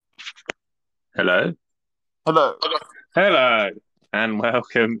Hello. Hello. Hello. And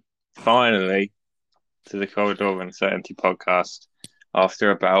welcome finally to the Corridor of Uncertainty podcast after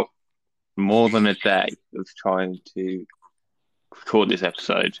about more than a day of trying to record this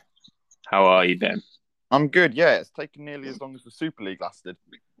episode. How are you, Ben? I'm good. Yeah, it's taken nearly as long as the Super League lasted.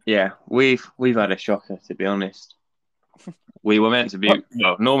 Yeah, we've had a shocker, to be honest. We were meant to be,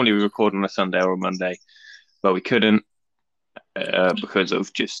 well, normally we record on a Sunday or a Monday, but we couldn't because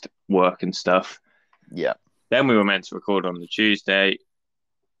of just work and stuff. Yeah. Then we were meant to record on the Tuesday,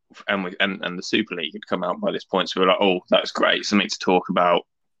 and the Super League had come out by this point, so we were like, "Oh, that's great, something to talk about."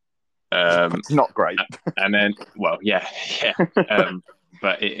 It's not great. And then, well, yeah, yeah,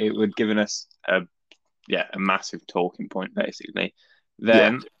 but it would given us a massive talking point basically.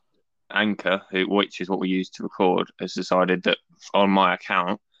 Then Anchor, which is what we use to record, has decided that on my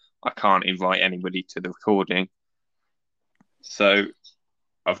account I can't invite anybody to the recording. So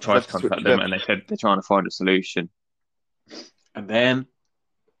I've So tried I've to switched contact it them, up. and they said they're trying to find a solution. And then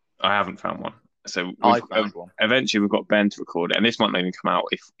I haven't found one. So we've I found one. eventually we've got Ben to record it, and this might not even come out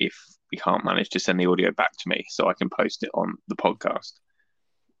if we can't manage to send the audio back to me, so I can post it on the podcast.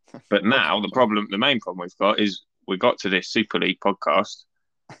 But now the main problem we've got is we got to this Super League podcast.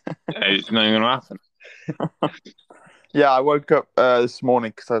 It's not going to happen. Yeah, I woke up this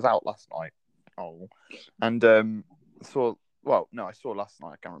morning because I was out last night. Oh, and saw. Well, no, I saw last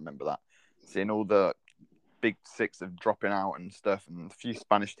night. I can't remember that. Seeing all the big six of dropping out and stuff, and a few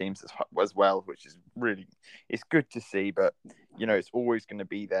Spanish teams as well, which is really it's good to see. But it's always going to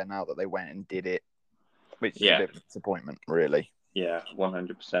be there now that they went and did it, which is a bit of a disappointment, really. Yeah,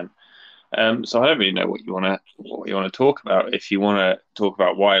 100%. So I don't really know what you want to talk about. If you want to talk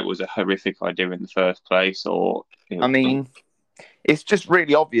about why it was a horrific idea in the first place, or I mean, it's just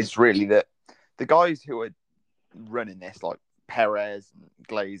really obvious, really, that the guys who are running this, like Perez and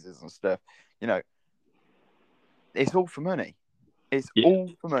Glazers and stuff, it's all for money. It's all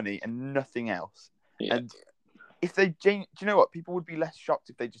for money and nothing else. Yeah. And if they, do you know what? People would be less shocked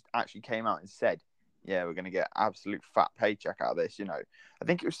if they just actually came out and said, "Yeah, we're going to get absolute fat paycheck out of this." I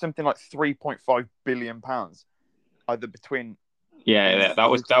think it was something like £3.5 billion, either between. Yeah, that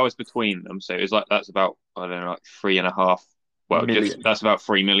was between them. So it was like that's about I don't know, like 3.5. Well, million. That's about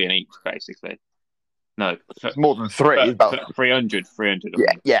 3 million each, basically. No, it's more than three. It's about 300.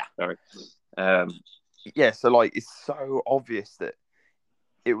 Yeah. Sorry. Yeah. So it's so obvious that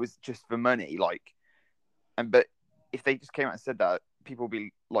it was just for money. But if they just came out and said that, people would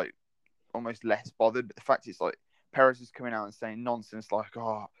be almost less bothered. But the fact is, Perez is coming out and saying nonsense like,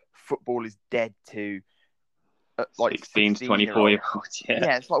 "Oh, football is dead to." 16 to 24-year-olds.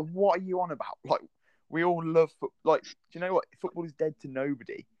 Yeah, it's like, what are you on about? We all love football. Do you know what? Football is dead to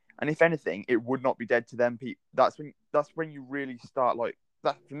nobody, and if anything, it would not be dead to them. That's when you really start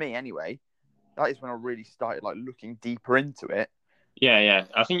that for me anyway. That is when I really started looking deeper into it. Yeah.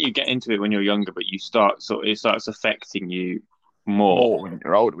 I think you get into it when you're younger, but it starts affecting you more when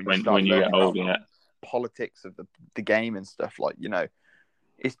you're older. When you start you learning get older, about politics of the game and stuff,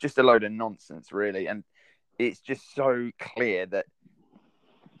 it's just a load of nonsense, really, and it's just so clear that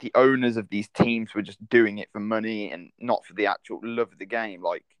the owners of these teams were just doing it for money and not for the actual love of the game.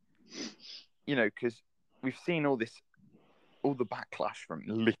 Because we've seen all the backlash from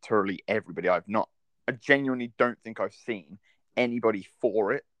literally everybody. I genuinely don't think I've seen anybody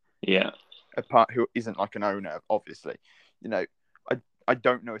for it. Yeah. Apart who isn't an owner, obviously. I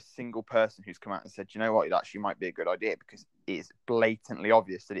don't know a single person who's come out and said, "You know what, it actually might be a good idea," because it's blatantly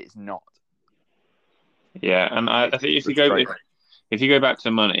obvious that it's not. Yeah, and I think if you go back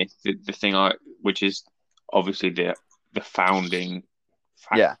to money, the thing which is obviously the founding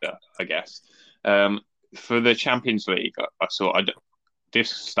factor, I guess. For the Champions League, I saw this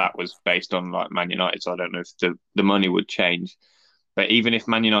stat was based on Man United, so I don't know if the money would change. But even if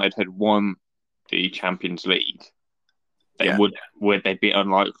Man United had won the Champions League, they'd be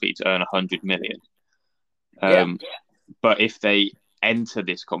unlikely to earn 100 million. But if they enter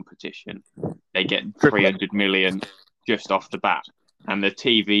this competition, they get 300 million just off the bat, and the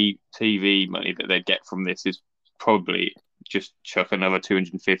TV money that they get from this is probably just chuck another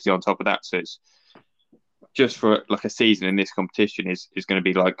 250 on top of that. So it's just for a season in this competition is going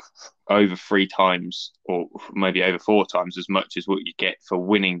to be over 3 times or maybe over 4 times as much as what you get for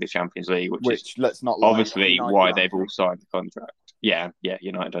winning the Champions League, which is let's not lie, obviously why they've all signed the contract. Yeah,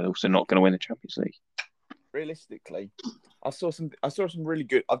 United are also not going to win the Champions League. Realistically, I saw some really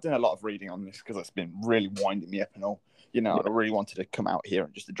good. I've done a lot of reading on this because it's been really winding me up and all. I really wanted to come out here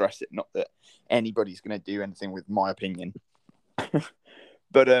and just address it. Not that anybody's going to do anything with my opinion,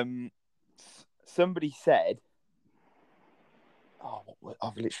 but somebody said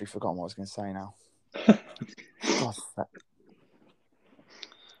I've literally forgotten what I was going to say now. God,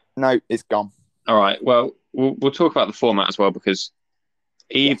 no, it's gone. All right. Well, we'll talk about the format as well because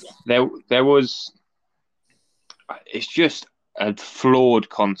there was. It's just a flawed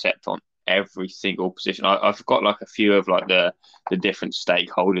concept on every single position. I've got like a few of like the different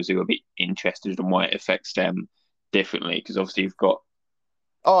stakeholders who will be interested in why it affects them differently because obviously you've got.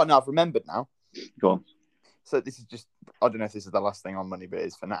 Oh no, I've remembered now. Go on. So this is just, I don't know if this is the last thing on money, but it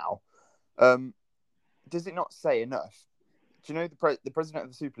is for now. Does it not say enough? Do you know the president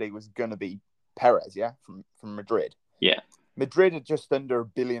of the Super League was going to be Perez, yeah, from Madrid? Yeah. Madrid are just under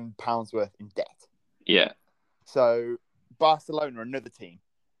 £1 billion worth in debt. Yeah. So Barcelona, another team,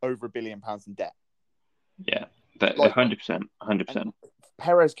 over £1 billion in debt. Yeah, 100%, 100%.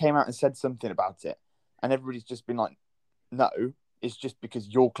 Perez came out and said something about it, and everybody's just been like, no, it's just because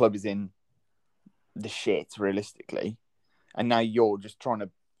your club is in the shit, realistically, and now you're just trying to,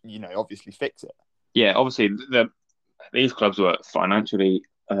 obviously fix it. Yeah, obviously these clubs were financially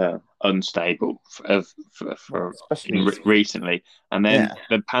unstable especially recently, and then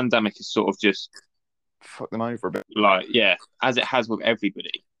the pandemic is sort of just fucked them over a bit. Like, yeah, as it has with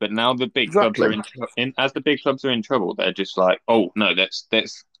everybody. But now the big clubs are as the big clubs are in trouble, they're just like, oh no, let's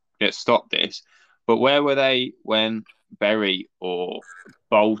stop this. But where were they when Bury or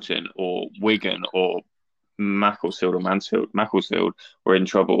Bolton or Wigan or Macclesfield were in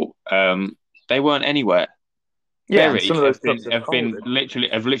trouble? They weren't anywhere. Yeah, Bury some of those clubs have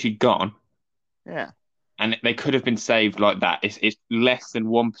literally gone. Yeah. And they could have been saved like that. It's less than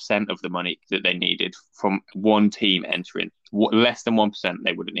 1% of the money that they needed from one team entering. Less than 1%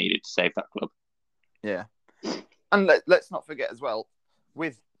 they would have needed to save that club. Yeah. And let's not forget as well,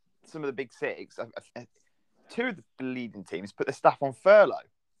 with some of the big six, two of the leading teams put their staff on furlough.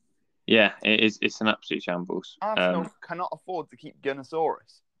 Yeah, it's an absolute shambles. Arsenal cannot afford to keep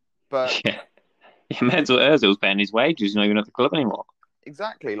Gunnosaurus. But yeah, Mesut Ozil's paying his wages. He's not even at the club anymore.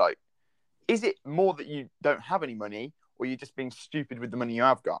 Exactly. Like, is it more that you don't have any money, or you're just being stupid with the money you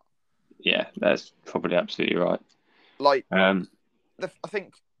have got? Yeah, that's probably absolutely right. Like, I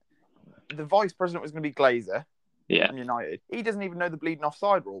think the vice president was going to be Glazer from United. He doesn't even know the bleeding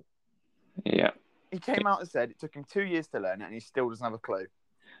offside rule. Yeah. He came out and said it took him 2 years to learn it, and he still doesn't have a clue.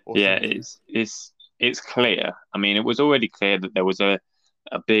 Yeah, it's clear. I mean, it was already clear that there was a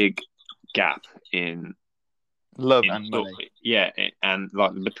big gap in love and money. Yeah, and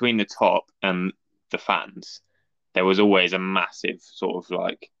like between the top and the fans, there was always a massive sort of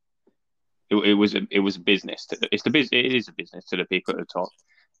like it was a business. It is a business to the people at the top,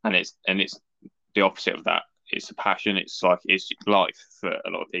 and it's the opposite of that. It's a passion. It's life for a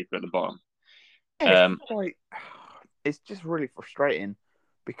lot of people at the bottom. Yeah, it's just really frustrating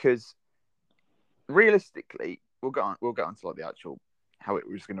because realistically, we'll go on to like the actual how it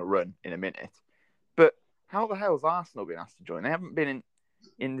was going to run in a minute. But how the hell has Arsenal been asked to join? They haven't been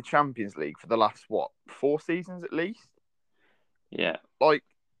in the Champions League for the last 4 seasons at least. Yeah, like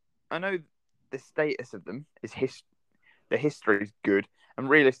I know the status of them is the history is good, and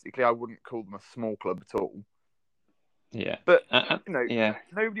realistically, I wouldn't call them a small club at all. Yeah, but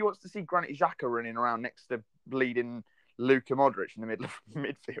nobody wants to see Granit Xhaka running around next to bleeding Luka Modric in the middle of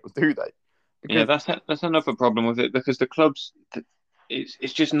midfield, do they? Because... Yeah, that's another problem with it because the clubs,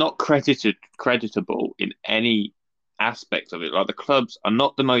 it's just not creditable in any aspect of it. Like the clubs are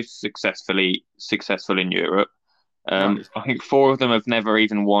not the most successful in Europe. I think 4 of them have never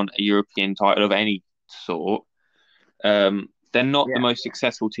even won a European title of any sort. They're not the most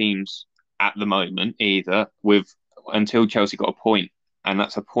successful teams at the moment either. Until Chelsea got a point, and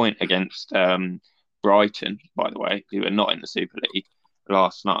that's a point against Brighton, by the way, who are not in the Super League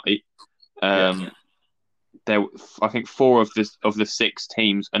last night. There, I think 4 of the 6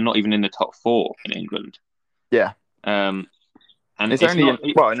 teams are not even in the top 4 in England. Yeah. And it's only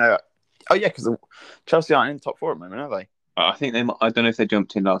no. Oh yeah, because Chelsea aren't in the top 4 at the moment, are they? I think they might. I don't know if they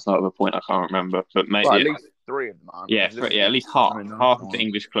jumped in last night with a point. I can't remember, but maybe at least 3 of them aren't. Yeah, at least half of the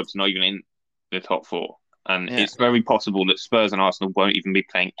English clubs are not even in the top 4. And it's very possible that Spurs and Arsenal won't even be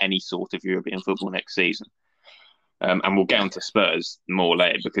playing any sort of European football next season. And we'll get onto Spurs more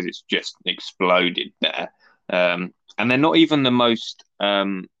later because it's just exploded there. And they're not even the most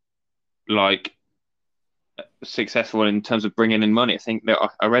successful in terms of bringing in money. I think that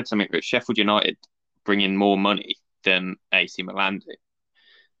I read something that Sheffield United bring in more money than AC Milan do.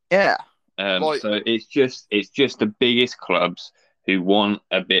 Yeah. So it's just the biggest clubs who want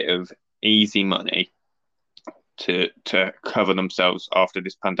a bit of easy money to cover themselves after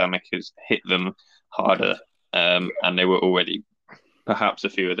this pandemic has hit them harder, and they were already perhaps a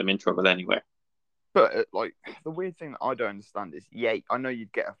few of them in trouble anyway. But like the weird thing that I don't understand is, yeah, I know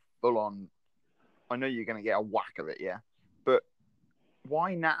you'd get a full on. I know you're going to get a whack of it, yeah. But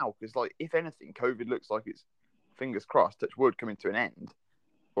why now? Because like, if anything, COVID looks like it's, fingers crossed, touch wood, coming to an end,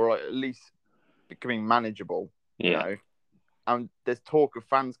 or like, at least becoming manageable. You know, and there's talk of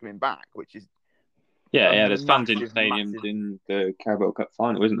fans coming back, which is there's fans in stadiums in the Carabao Cup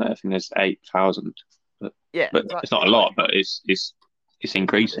final, isn't there? I think there's 8,000. But exactly. It's not a lot, but it's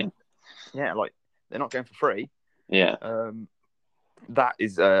increasing. Yeah, like they're not going for free. Yeah. That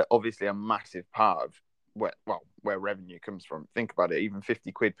is obviously a massive part of where revenue comes from. Think about it, even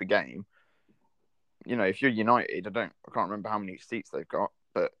 50 quid per game. You know, if you're United, I can't remember how many seats they've got,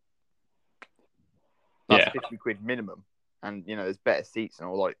 but that's 50 quid minimum. And you know, there's better seats and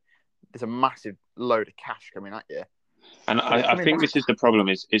all. Like, there's a massive load of cash coming at you. And I think this is the problem: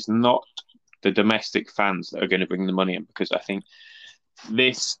 is it's not the domestic fans that are going to bring the money in, because I think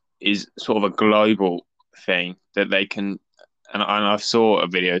this is sort of a global thing that they can. And I saw a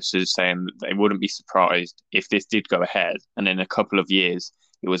video saying that they wouldn't be surprised if this did go ahead, and in a couple of years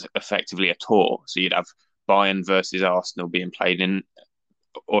it was effectively a tour. So you'd have Bayern versus Arsenal being played in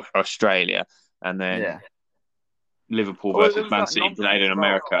Australia, and then Liverpool versus Man City played in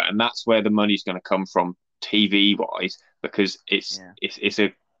America, and that's where the money's going to come from TV wise, because it's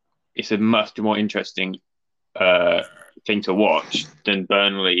a much more interesting thing to watch than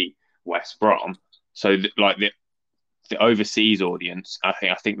Burnley West Brom. So like the overseas audience, I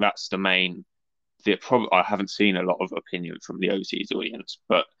think that's the main. I haven't seen a lot of opinion from the overseas audience,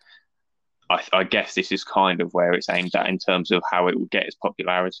 but I guess this is kind of where it's aimed at in terms of how it will get its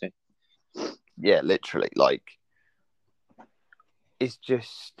popularity. Yeah, literally. Like, it's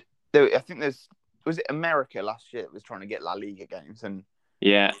just. I think was it America last year that was trying to get La Liga games, and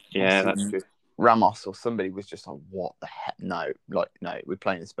that's true. Ramos or somebody was just like, "What the heck? No, we're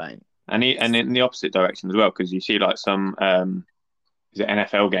playing in Spain." And in the opposite direction as well, because you see like some is it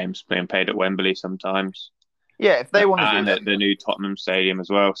NFL games being played at Wembley sometimes. Yeah, if they want to do that. And the new Tottenham Stadium as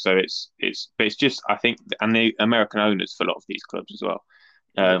well. So it's just, I think, and the American owners for a lot of these clubs as well.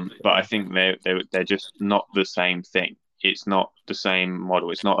 But I think they're just not the same thing. It's not the same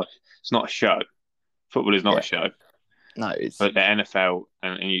model. It's not a show. Football is not a show. No, but the NFL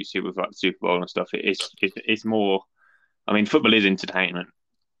and you see with like the Super Bowl and stuff, it's more. I mean, football is entertainment,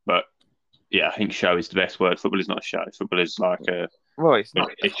 but yeah, I think show is the best word. Football is not a show. Football is like it's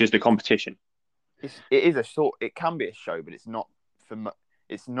not. It's just a competition. It is a sort. It can be a show, but it's not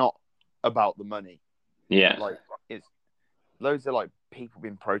it's not about the money. Yeah, like it's loads of like people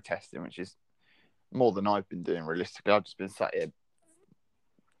been protesting, which is more than I've been doing. Realistically, I've just been sat here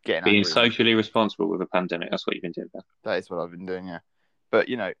being socially responsible with a pandemic. That's what you've been doing. Ben. That is what I've been doing. Yeah, but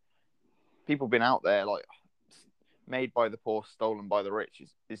you know, people been out there like made by the poor, stolen by the rich.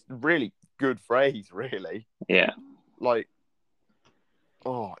 It's a really good phrase, really. Yeah. Like,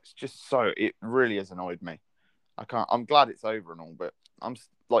 it's just so. It really has annoyed me. I'm glad it's over and all, but I'm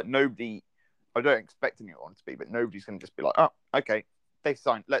like nobody. I don't expect anyone to be, but nobody's going to just be like, oh, okay, they've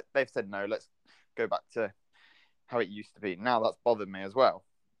signed. They've said no. Let's go back to how it used to be. Now that's bothered me as well.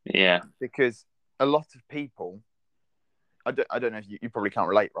 Yeah. Because a lot of people, I don't know if you probably can't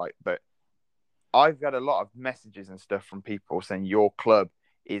relate, right? But I've got a lot of messages and stuff from people saying your club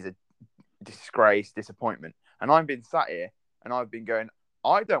is a disgrace, disappointment. And I've been sat here and I've been going,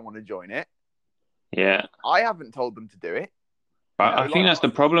 I don't want to join it. Yeah. I haven't told them to do it. I think that's the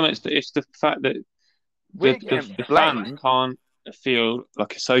problem. It's the fact that the fans can't feel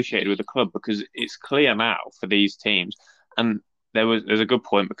like associated with the club, because it's clear now for these teams. And there's a good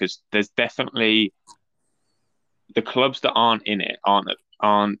point, because there's definitely the clubs that aren't in it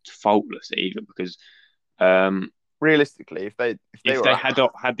aren't faultless either, because realistically, if they had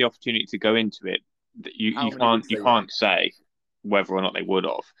the opportunity to go into it, you can't say whether or not they would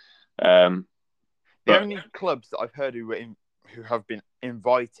have. The only clubs that I've heard who have been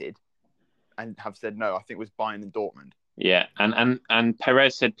invited and have said no, I think, was Bayern and Dortmund. Yeah, and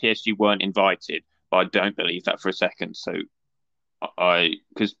Perez said PSG weren't invited, but I don't believe that for a second. So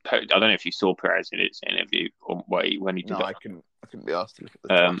because I don't know if you saw Perez in his interview or when he did that. I couldn't be asked to look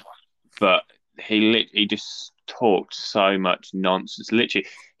at the but he just talked so much nonsense. Literally,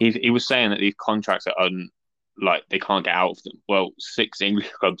 he was saying that these contracts are they can't get out of them. Well, 6 English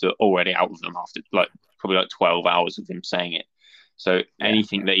clubs are already out of them after probably 12 hours of him saying it. So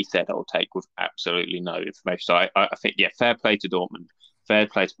anything that he said, I'll take with absolutely no information. So I think, fair play to Dortmund, fair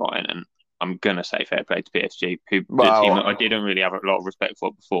play to Bayern, and I'm going to say fair play to PSG, the team that I didn't really have a lot of respect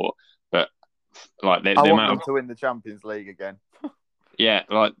for before. But like I want them to win the Champions League again. Yeah,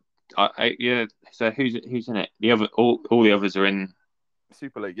 so who's in it? The other all the others are in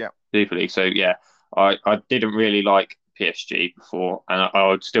Super League, yeah. Super League. So yeah, I didn't really like PSG before, and I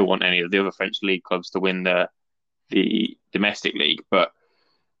would still want any of the other French league clubs to win the domestic league. But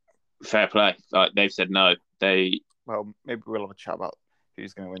fair play, like they've said no. Well, maybe we'll have a chat about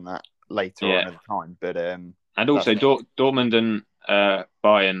who's going to win that later or Yeah, another time. But and also Dortmund and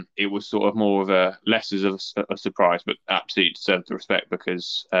Bayern, it was sort of more of a less of a surprise, but absolutely deserved the respect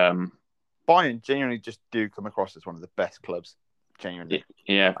because Bayern genuinely just do come across as one of the best clubs. Genuinely,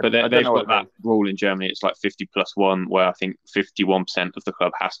 yeah, but they've got that rule in Germany. It's like 50+1, where I think 51% of the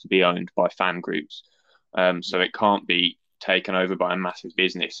club has to be owned by fan groups. So it can't be taken over by a massive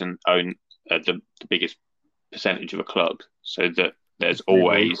business and own the biggest percentage of a club. So that there's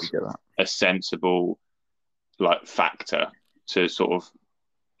always a sensible like factor to sort of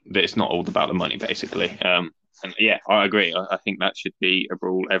that it's not all about the money, basically. And yeah, I agree. I think that should be a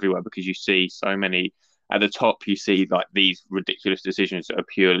rule everywhere because you see so many at the top. You see like these ridiculous decisions that are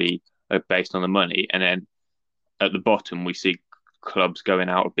purely based on the money, and then at the bottom we see clubs going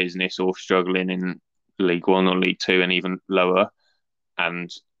out of business or struggling in League One or League Two and even lower,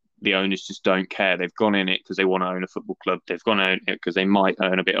 and the owners just don't care. They've gone in it because they want to own a football club. They've gone in it because they might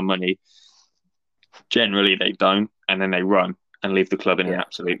earn a bit of money. Generally, they don't, and then they run and leave the club in an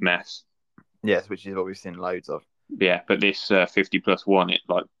absolute mess. Yes, which is what we've seen loads of. Yeah, but this 50+1, it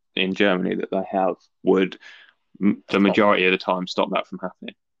like in Germany that they have would the majority of the time stop that from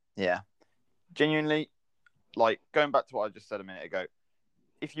happening. Yeah, genuinely, like going back to what I just said a minute ago,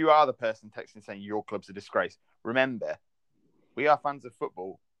 if you are the person texting saying your club's a disgrace, remember, we are fans of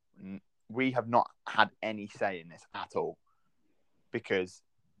football. We have not had any say in this at all because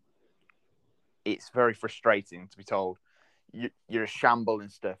it's very frustrating to be told you're a shamble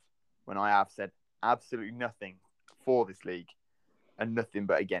and stuff when I have said absolutely nothing for this league and nothing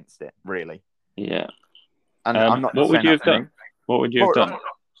but against it, really. Yeah. And I'm not. What would you have done? What would you have done?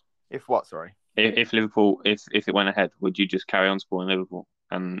 If what? Sorry. If Liverpool, if it went ahead, would you just carry on supporting Liverpool?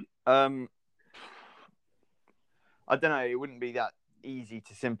 And I don't know. It wouldn't be that easy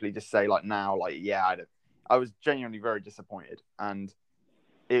to simply just say like now, like yeah. I was genuinely very disappointed, and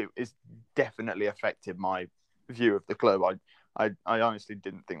it is definitely affected my view of the club. I honestly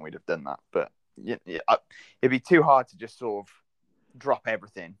didn't think we'd have done that, but it'd be too hard to just sort of drop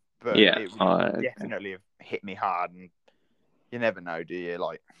everything. But it would definitely have hit me hard, and you never know, do you?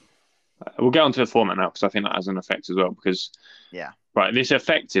 Like, we'll get onto the format now because I think that has an effect as well. Because right, this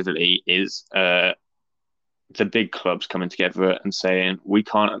effectively is the big clubs coming together and saying we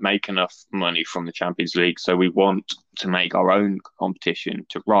can't make enough money from the Champions League, so we want to make our own competition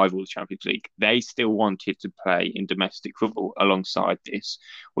to rival the Champions League. They still wanted to play in domestic football alongside this,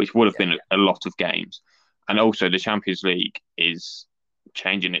 which would have been a lot of games. And also the Champions League is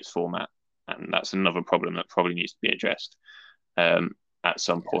changing its format, and that's another problem that probably needs to be addressed at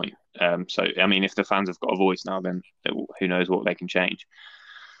some point. So, I mean, if the fans have got a voice now, then who knows what they can change.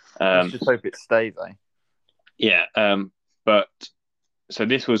 Let's just hope it stays, eh? Yeah, but so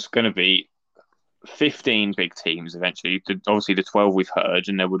this was going to be 15 big teams eventually. Obviously, the 12 we've heard,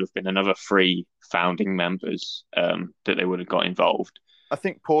 and there would have been another 3 founding members that they would have got involved. I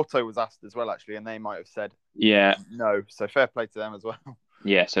think Porto was asked as well, actually, and they might have said no. So fair play to them as well.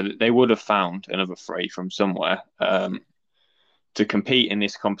 Yeah, so they would have found another 3 from somewhere. To compete in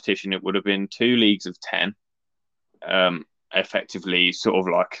this competition, it would have been 2 leagues of 10. Effectively, sort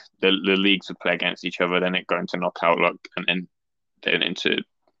of like the leagues would play against each other, then it go into knockout, and then into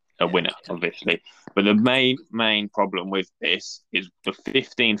a winner, obviously. But the main problem with this is the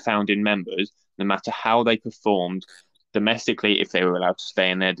 15 founding members, no matter how they performed domestically, if they were allowed to stay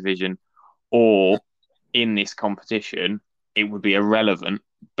in their division, or in this competition, it would be irrelevant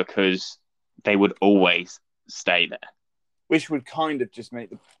because they would always stay there. Which would kind of just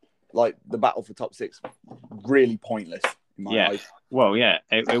make the battle for top 6 really pointless. In my eyes. Well, yeah,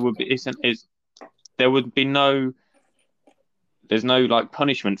 it would be. There would be no. There's no like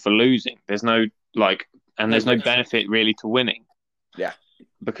punishment for losing. There's no there's no benefit really to winning. Yeah,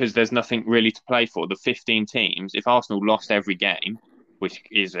 because there's nothing really to play for. The 15 teams, if Arsenal lost every game, which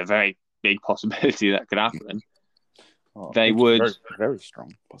is a very big possibility that could happen, they would very, very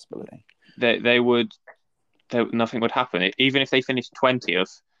strong possibility. They would. Nothing would happen. Even if they finished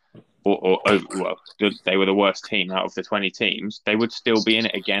 20th. They were the worst team out of the 20 teams, they would still be in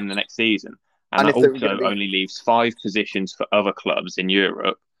it again the next season. And that also only leaves 5 positions for other clubs in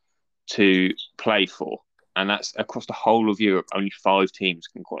Europe to play for. And that's across the whole of Europe, only 5 teams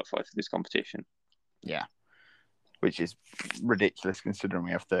can qualify for this competition. Yeah. Which is ridiculous considering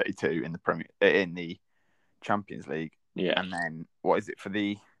we have 32 in the Champions League. Yeah. And then what is it for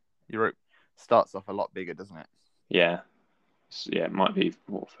the Europe? Starts off a lot bigger, doesn't it? Yeah. Yeah, it might be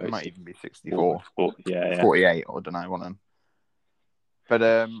what, It might even be 64. yeah. 48, or I don't know, one of them.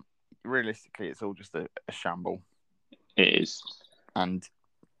 But realistically, it's all just a shamble. It is. And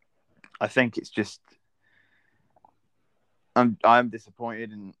I think it's just... I'm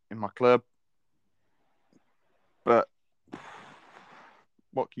disappointed in my club. But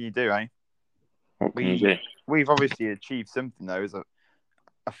what can you do, eh? What can you do? We've obviously achieved something, though, as a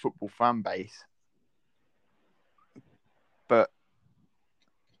football fan base. But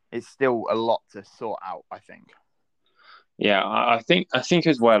it's still a lot to sort out, I think. Yeah, I think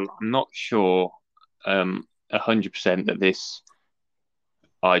as well. I'm not sure 100% that this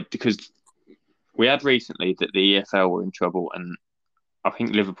because we had recently that the EFL were in trouble, and I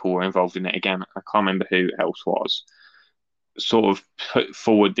think Liverpool were involved in it again. I can't remember who else was. Sort of put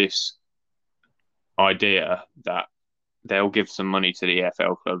forward this idea that they'll give some money to the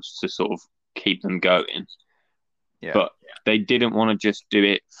EFL clubs to sort of keep them going. Yeah. But they didn't want to just do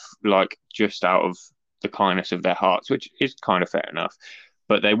it like just out of the kindness of their hearts, which is kind of fair enough.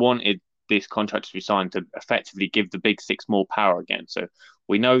 But they wanted this contract to be signed to effectively give the big six more power again. So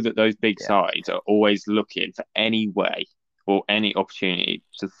we know that those big sides are always looking for any way or any opportunity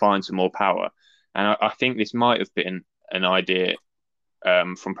to find some more power. And I think this might have been an idea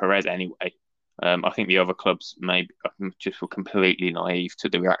from Perez anyway. I think the other clubs maybe just were completely naive to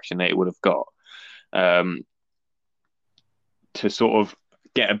the reaction that it would have got. To sort of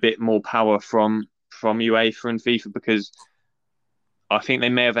get a bit more power from UEFA and FIFA, because I think they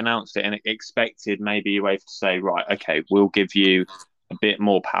may have announced it and expected maybe UEFA to say, right, okay, we'll give you a bit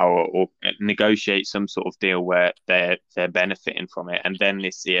more power or negotiate some sort of deal where they're benefiting from it, and then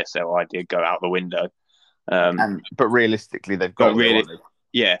this CSL idea go out the window. But realistically, they've got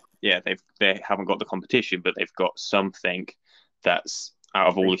they haven't got the competition, but they've got something that's out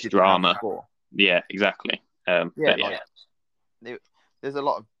of all this drama. Yeah, exactly. There's a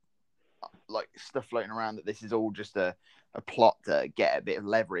lot of like stuff floating around that this is all just a plot to get a bit of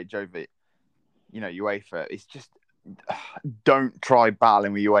leverage over, UEFA. It's just don't try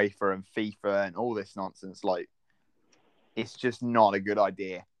battling with UEFA and FIFA and all this nonsense. Like, it's just not a good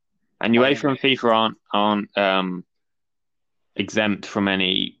idea. And UEFA and FIFA aren't exempt from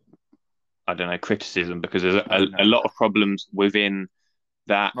any, I don't know, criticism, because there's a lot of problems within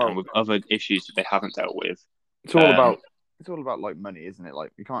that and with other issues that they haven't dealt with. It's all about like money, isn't it?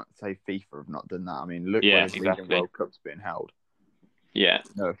 Like, we can't say FIFA have not done that. I mean, look where the World Cup's being held. Yeah.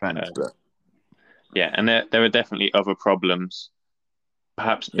 No offense, but yeah, and there are definitely other problems,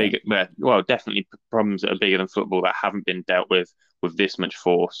 perhaps bigger. Well, definitely problems that are bigger than football that haven't been dealt with this much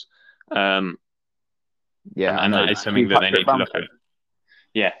force. And that is something that they need to look at.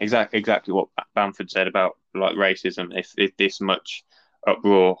 Yeah, exactly what Bamford said about like racism. If this much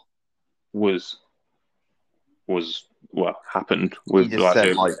uproar happened with, he just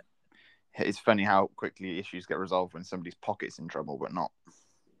said, like, it's funny how quickly issues get resolved when somebody's pocket's in trouble, but not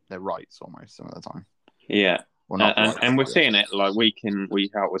their rights almost some of the time. Yeah. And we're seeing it, like we're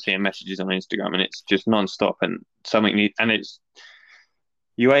seeing messages on Instagram, and it's just non-stop, and and it's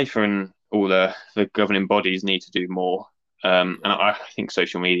UEFA and all the governing bodies need to do more. And I think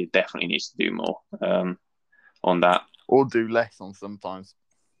social media definitely needs to do more on that. Or do less on sometimes.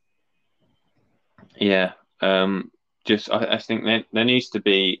 Yeah. I think there needs to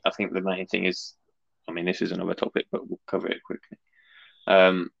be, I think the main thing is, I mean, this is another topic, but we'll cover it quickly.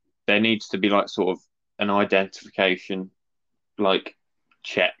 There needs to be like sort of an identification, like,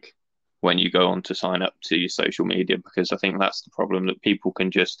 check when you go on to sign up to your social media, because I think that's the problem, that people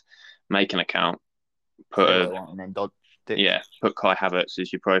can just make an account, put Kai Havertz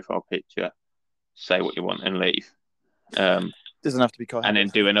as your profile picture, say what you want, and leave. Doesn't have to be Kai Havertz. And then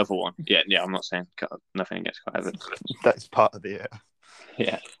do another one. Yeah, I'm not saying nothing against Kai Havertz. That's part of the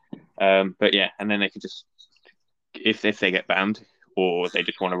yeah. But yeah, and then they could just, if they get banned or they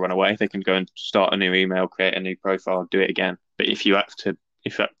just want to run away, they can go and start a new email, create a new profile, do it again. But if you have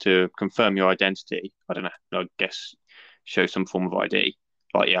to confirm your identity, I don't know, I guess show some form of ID,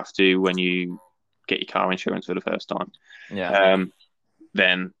 like you have to when you get your car insurance for the first time. Yeah.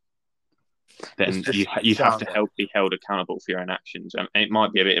 Then you have to be held accountable for your own actions. And it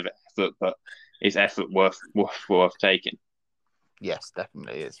might be a bit of effort, but it's effort worth taking. Yes,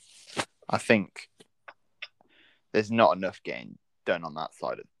 definitely is. I think there's not enough getting done on that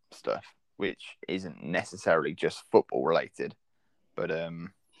side of stuff, which isn't necessarily just football related, but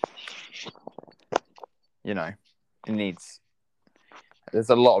there's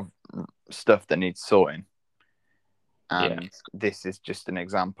a lot of stuff that needs sorting, and this is just an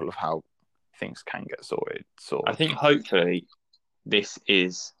example of how things can get sorted. So I think hopefully this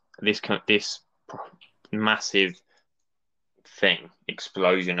massive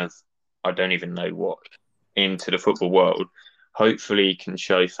explosion of I don't even know what into the football world, hopefully can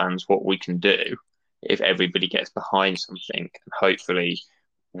show fans what we can do if everybody gets behind something. And hopefully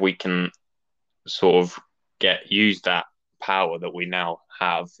we can sort of use that power that we now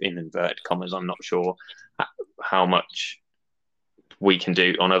have in inverted commas. I'm not sure how much we can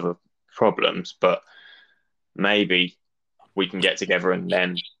do on other problems, but maybe we can get together and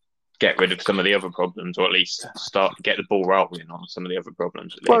then get rid of some of the other problems, or at least get the ball rolling on some of the other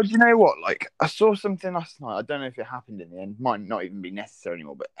problems. Well, do you know what? Like, I saw something last night. I don't know if it happened in the end. Might not even be necessary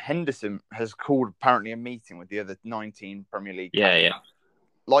anymore. But Henderson has called apparently a meeting with the other 19 Premier League. Yeah.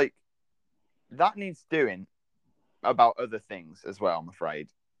 Like, that needs doing about other things as well, I'm afraid.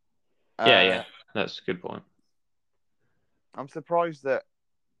 Yeah. That's a good point. I'm surprised that.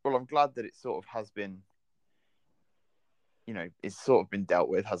 Well, I'm glad that it sort of has been. It's sort of been dealt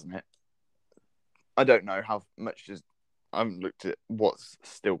with, hasn't it? I don't know how much I haven't looked at what's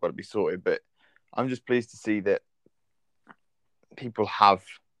still got to be sorted, but I'm just pleased to see that people have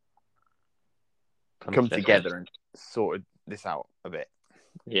come together and sorted this out a bit.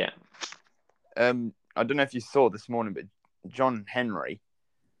 Yeah. I don't know if you saw this morning, but John Henry,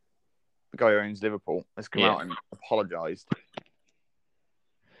 the guy who owns Liverpool, has come out and apologised.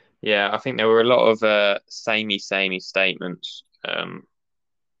 Yeah, I think there were a lot of samey statements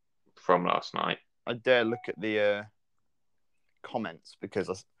from last night. I dare look at the comments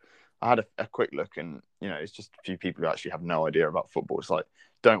because I had a quick look, and it's just a few people who actually have no idea about football. It's like,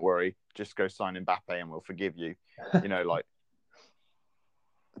 don't worry, just go sign Mbappe and we'll forgive you.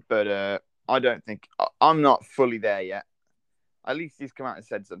 But I don't think I'm not fully there yet. At least he's come out and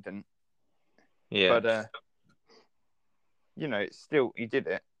said something. Yeah. But it's still, he did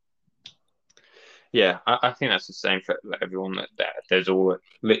it. Yeah, I think that's the same for everyone. That there's all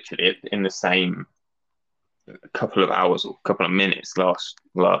literally in the same couple of hours or couple of minutes last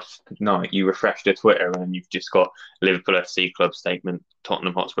night. You refreshed your Twitter and you've just got Liverpool FC club statement,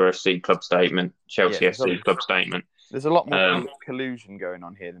 Tottenham Hotspur FC club statement, Chelsea FC club statement. There's a lot more collusion going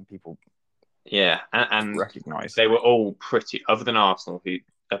on here than people. Yeah, and recognise. They were all pretty, other than Arsenal, who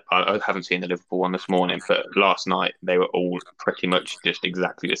I haven't seen the Liverpool one this morning, but last night they were all pretty much just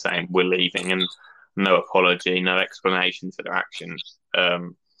exactly the same. We're leaving, and no apology, no explanation for their actions.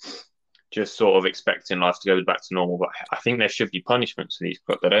 Just sort of expecting life to go back to normal. But I think there should be punishments for these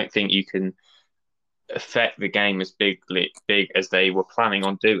clubs. I don't think you can affect the game as big as they were planning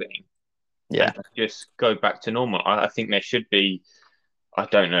on doing. Yeah. Just go back to normal. I think there should be. I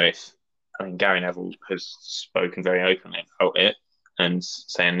don't know if. I mean, Gary Neville has spoken very openly about it and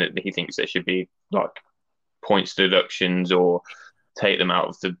saying that he thinks there should be like points deductions or take them out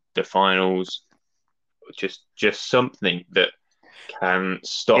of the finals. Just something that can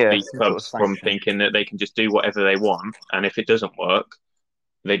stop these clubs from thinking that they can just do whatever they want, and if it doesn't work,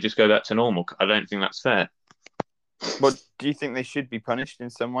 they just go back to normal. I don't think that's fair. But do you think they should be punished in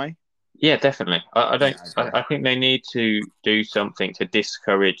some way? Yeah, definitely. I don't. I think they need to do something to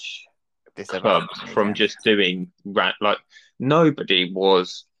discourage clubs from just doing like nobody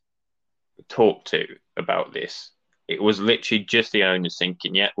was talked to about this. It was literally just the owners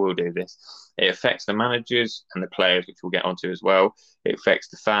thinking, yeah, we'll do this. It affects the managers and the players, which we'll get onto as well. It affects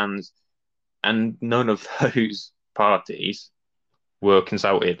the fans, and none of those parties were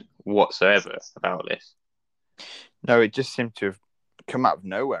consulted whatsoever about this. No, it just seemed to have come out of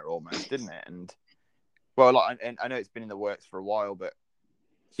nowhere almost, didn't it? And well, and I know it's been in the works for a while, but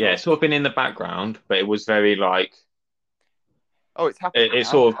yeah, it's sort of been in the background, but it was very like, oh, it's happening.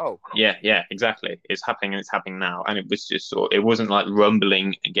 It's sort of yeah, exactly. It's happening, and it's happening now. And it was just sort. It wasn't like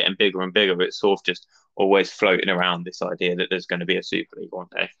rumbling and getting bigger and bigger. It's sort of just always floating around this idea that there's going to be a Super League one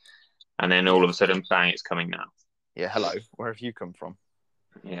day, and then all of a sudden, bang! It's coming now. Yeah, hello. Where have you come from?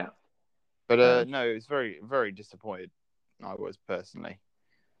 Yeah, but no, it's very, very disappointed. I was personally,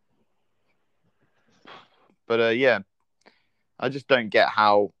 but yeah, I just don't get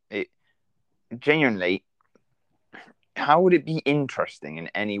how it genuinely. How would it be interesting in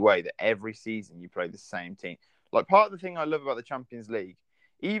any way that every season you play the same team? Like, part of the thing I love about the Champions League,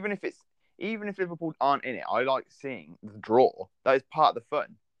 even if Liverpool aren't in it, I like seeing the draw. That is part of the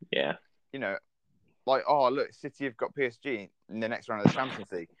fun. Yeah. Like, oh, look, City have got PSG in the next round of the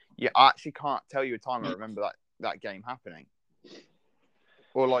Champions League. I actually can't tell you a time I remember that game happening.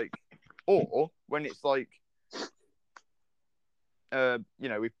 Or when it's like,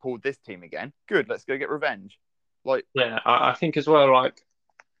 we've pulled this team again. Good, let's go get revenge. Like, yeah, I think as well, like,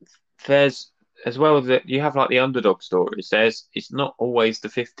 there's as well that you have like the underdog stories. It's not always the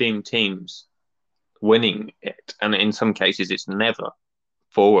 15 teams winning it, and in some cases it's never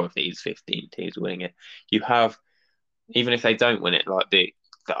 4 of these 15 teams winning it. You have even if they don't win it, like the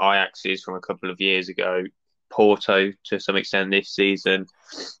Ajaxes from a couple of years ago, Porto to some extent this season,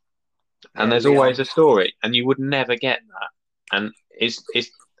 and there's always a story, and you would never get that. And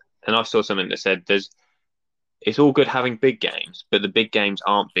and I saw something that said it's all good having big games, but the big games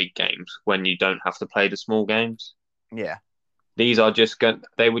aren't big games when you don't have to play the small games. Yeah. These are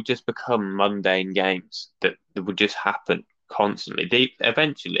they would just become mundane games that would just happen constantly.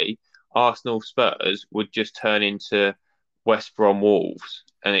 Eventually, Arsenal Spurs would just turn into West Brom Wolves,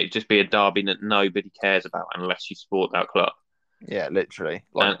 and it'd just be a derby that nobody cares about unless you support that club. Yeah, literally.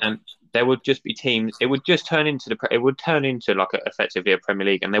 And there would just be teams. It would just turn into like effectively a Premier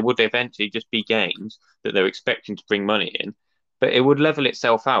League, and there would eventually just be games that they're expecting to bring money in, but it would level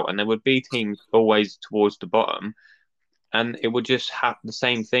itself out, and there would be teams always towards the bottom, and it would just the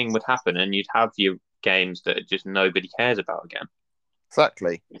same thing would happen, and you'd have your games that just nobody cares about again.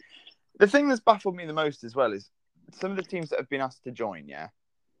 Exactly. The thing that's baffled me the most as well is some of the teams that have been asked to join. Yeah,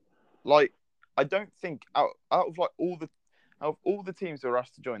 like I don't think out of like all the teams that were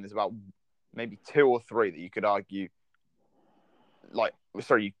asked to join, there's about maybe 2 or 3 that you could argue,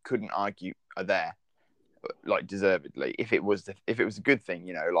 you couldn't argue are there, like deservedly. If it was a good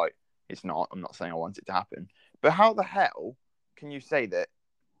thing, like it's not. I'm not saying I want it to happen, but how the hell can you say that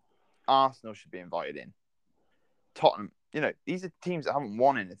Arsenal should be invited in? Tottenham, these are teams that haven't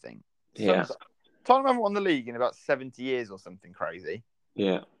won anything. Yeah. Tottenham haven't won the league in about 70 years or something crazy.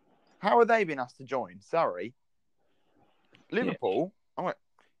 Yeah. How are they being asked to join? Sorry. Liverpool,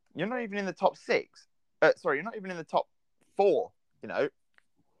 you're not even in the top 6. You're not even in the top 4,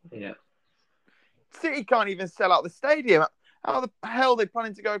 Yeah. City can't even sell out the stadium. How the hell are they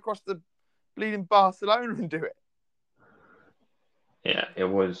planning to go across the bleeding Barcelona and do it? Yeah,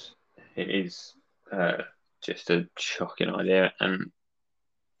 it is just a shocking idea. And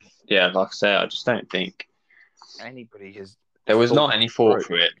yeah, like I say, I just don't think anybody has. There was not any thought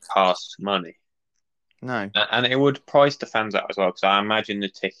for it past money. No. And it would price the fans out as well, because I imagine the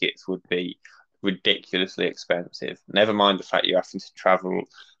tickets would be ridiculously expensive. Never mind the fact you're having to travel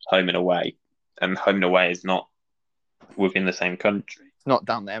home and away, and home and away is not within the same country. It's not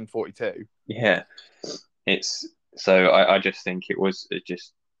down the M42. Yeah. So I just think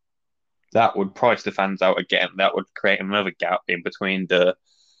that would price the fans out again. That would create another gap in between the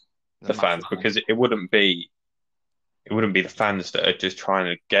fans, because it wouldn't be the fans that are just trying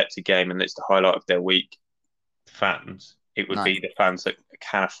to get to game and it's the highlight of their week fans. It would be the fans that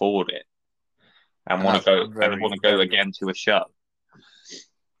can afford it and want to go again to a show.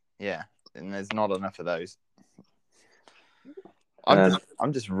 Yeah, and there's not enough of those.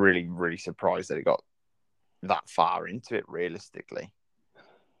 I'm just really, really surprised that it got that far into it. Realistically,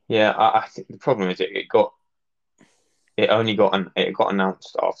 yeah, I think the problem is it got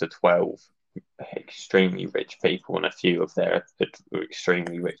announced after 12 extremely rich people and a few of their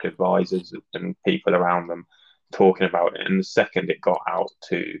extremely rich advisors and people around them talking about it. And the second it got out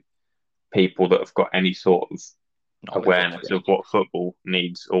to people that have got any sort of awareness of what football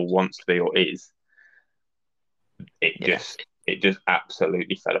needs or wants to be or is, it just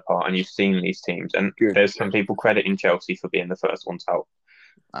absolutely fell apart. And you've seen these teams, and there's some people crediting Chelsea for being the first ones out.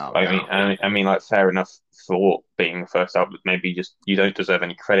 I mean, like, fair enough for being the first out, but maybe just you don't deserve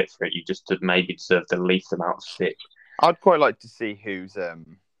any credit for it. You just maybe deserve the least amount of stick. I'd quite like to see who's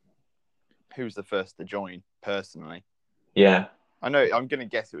the first to join, personally. Yeah, I know. I'm going to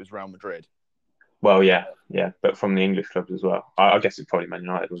guess it was Real Madrid. Well, yeah, but from the English clubs as well. I guess it's probably Man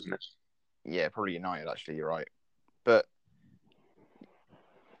United, wasn't it? Yeah, probably United. Actually, you're right. But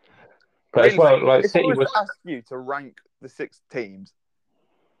as well, like, if I was to ask you to rank the 6 teams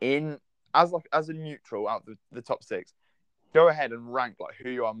as a neutral out of the top 6, go ahead and rank like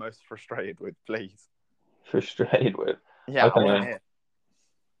who you are most frustrated with, please. Frustrated with? Yeah, I want to hear.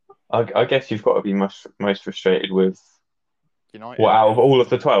 I guess you've got to be most frustrated with United. Well, out of all of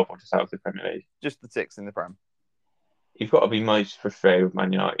the 12, or just out of the Premier League? Just the 6 in the Prem. You've got to be most frustrated with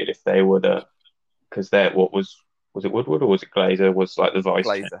Man United if they were because was it Woodward or was it Glazer was like the vice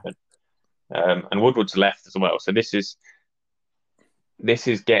chairman? And Woodward's left as well. So this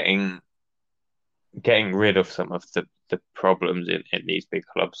is getting rid of some of the problems in these big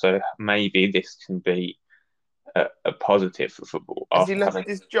clubs. So maybe this can be a positive for football. Has he left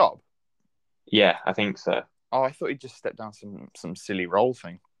his job? Yeah, I think so. Oh, I thought he just stepped down some silly role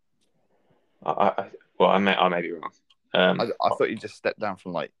thing. I may be wrong. I thought he just stepped down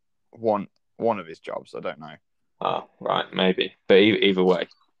from like one of his jobs. I don't know. Oh, right, maybe. But either way,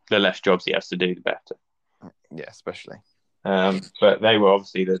 the less jobs he has to do, the better. Yeah, especially. But they were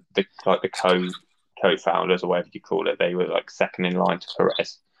obviously the co-founders or whatever you call it. They were like second in line to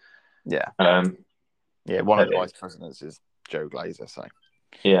Perez. Yeah. Yeah, one of the vice presidents is Joe Glazer. So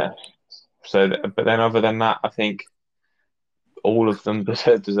yeah. So, but then other than that, I think all of them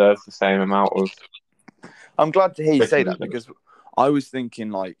deserve the same amount of. I'm glad to hear you say that, because I was thinking,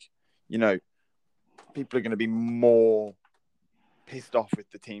 like, you know, people are going to be more pissed off with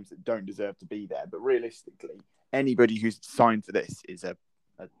the teams that don't deserve to be there. But realistically, anybody who's signed for this is a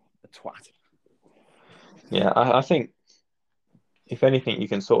twat. Yeah, I think if anything, you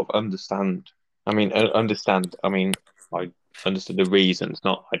can sort of understand. I mean, I understood the reasons.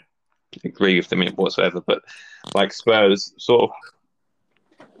 Not I agree with them whatsoever, but like Spurs sort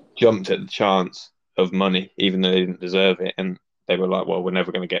of jumped at the chance of money, even though they didn't deserve it, and they were like, "Well, we're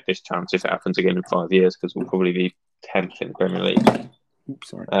never going to get this chance if it happens again in 5 years, because we'll probably be 10th in the Premier League." Oops,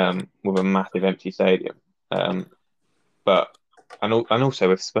 sorry. With a massive empty stadium. But also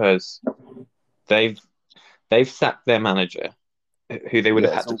with Spurs, they've sacked their manager, who they would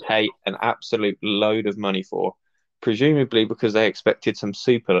have had to pay an absolute load of money for, presumably because they expected some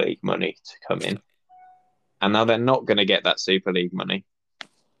Super League money to come in. And now they're not going to get that Super League money.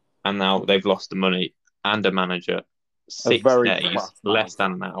 And now they've lost the money and a manager 6 days, less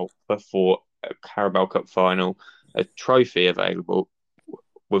than now, before a Carabao Cup final, a trophy available,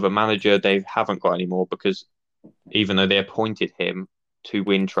 with a manager they haven't got anymore, because even though they appointed him to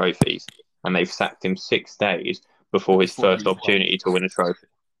win trophies, and they've sacked him 6 days before his first opportunity to win a trophy.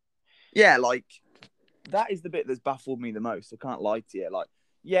 Yeah, like, that is the bit that's baffled me the most. I can't lie to you. Like,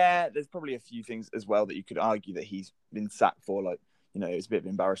 yeah, there's probably a few things as well that you could argue that he's been sacked for. Like, you know, it was a bit of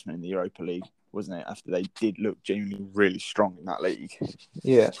embarrassment in the Europa League, wasn't it? After they did look genuinely really strong in that league.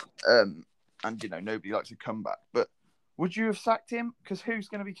 Yeah. And, you know, nobody likes a comeback. But would you have sacked him? Because who's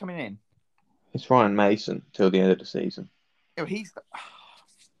going to be coming in? It's Ryan Mason till the end of the season. Oh,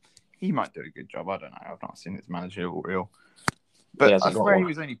 he might do a good job. I don't know. I've not seen his managerial reel. But I swear he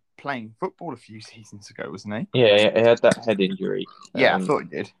was only playing football a few seasons ago, wasn't he? Yeah, he had that head injury. Yeah, I thought he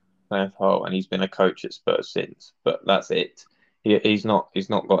did. And he's been a coach at Spurs since, but that's it. He's not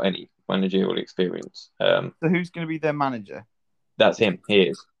got any managerial experience. So who's going to be their manager? That's him. He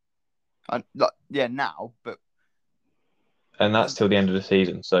is. Now, but and that's till the end of the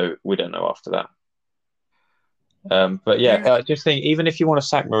season, so we don't know after that. But yeah, I just think even if you want to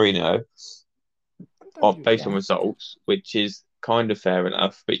sack Mourinho based on results, which is kind of fair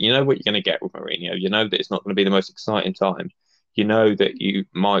enough, but you know what you're going to get with Mourinho. You know that it's not going to be the most exciting time. You know that you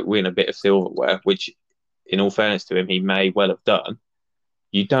might win a bit of silverware, which, in all fairness to him, he may well have done.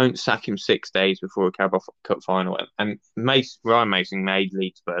 You don't sack him 6 days before a Carabao Cup final, and Ryan Mason may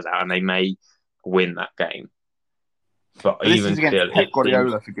lead Spurs out, and they may win that game. But even this is against Pep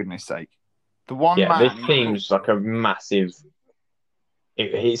Guardiola, for goodness' sake. The one man. This seems like a massive.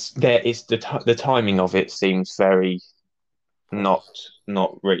 The timing of it seems very not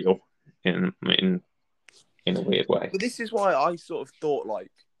real in a weird way. But this is why I sort of thought,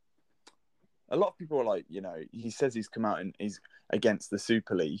 like, a lot of people are like, you know, he says he's come out and he's against the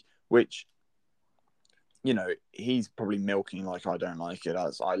Super League, which, you know, he's probably milking like, I don't like it.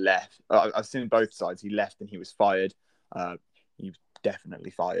 As I left, I've seen both sides. He left and he was fired. He was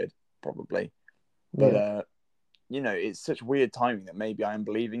definitely fired, probably. But you know, it's such weird timing that maybe I am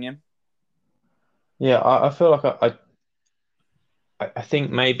believing him. Yeah, I feel like I think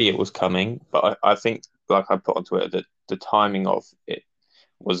maybe it was coming, but I think, like I put on Twitter, that the timing of it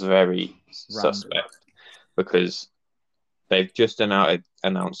was very suspect, because they've just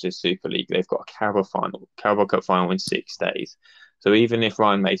announced this Super League. They've got a Carabao Cup final in 6 days. So even if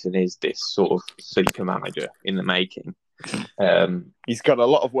Ryan Mason is this sort of super manager in the making, he's got a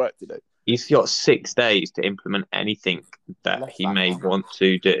lot of work to do. He's got 6 days to implement anything that he may want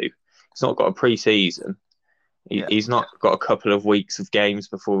to do. He's not got a pre-season. He's not got a couple of weeks of games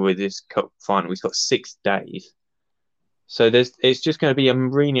before this cup final. He's got 6 days. So it's just going to be a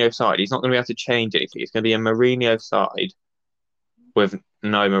Mourinho side. He's not going to be able to change anything. It's going to be a Mourinho side with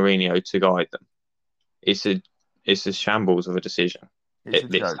no Mourinho to guide them. It's a shambles of a decision at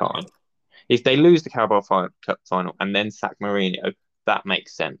this time. If they lose the Carabao Cup final and then sack Mourinho, that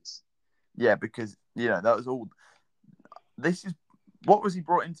makes sense. Yeah, because, you know, that was all. What was he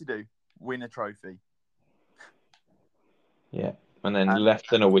brought in to do? Win a trophy. Yeah, and then less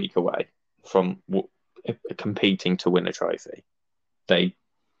than a week away from competing to win a trophy, they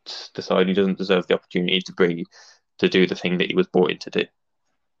decide he doesn't deserve the opportunity to do the thing that he was brought in to do.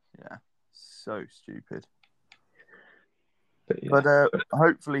 Yeah, so stupid. But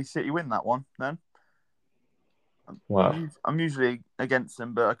hopefully City win that one then. Wow. I'm usually against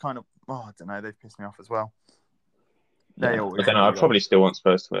them, but I kind of, I don't know, they've pissed me off as well. I don't know. I probably still want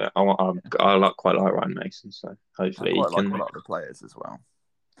Spurs to win it. I quite like Ryan Mason, so hopefully I quite like a lot of the players as well.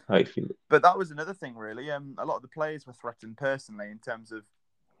 hopefully. But that was another thing, really. A lot of the players were threatened personally in terms of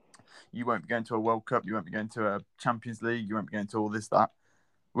you won't be going to a World Cup, you won't be going to a Champions League, you won't be going to all this, that.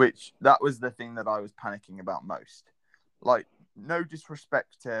 Which, that was the thing that I was panicking about most. Like, no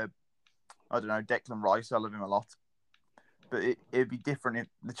disrespect to, I don't know, Declan Rice, I love him a lot. But it'd be different if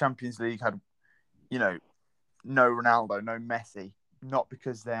the Champions League had, you know, no Ronaldo, no Messi. Not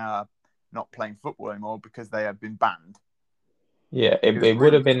because they are not playing football anymore, because they have been banned. Yeah, it really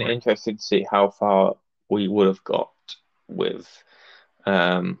would have been interesting to see how far we would have got with,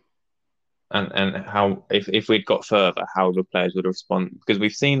 and how if we'd got further, how the players would respond, because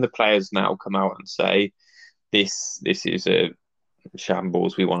we've seen the players now come out and say this is a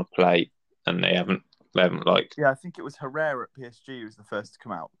shambles, we want to play, and they haven't like. Yeah, I think it was Herrera at PSG who was the first to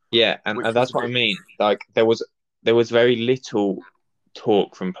come out. Yeah, and that's what I mean. Like there was very little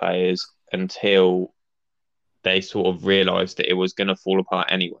talk from players until they sort of realised that it was going to fall apart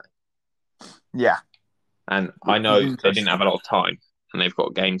anyway. Yeah. And I know they didn't have a lot of time and they've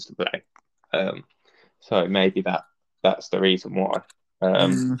got games to play. So maybe that's the reason why.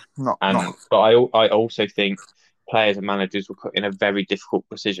 But I also think players and managers were put in a very difficult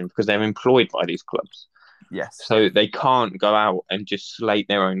position because they're employed by these clubs. Yes. So they can't go out and just slate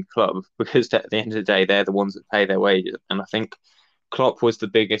their own club, because at the end of the day, they're the ones that pay their wages. And I think Klopp was the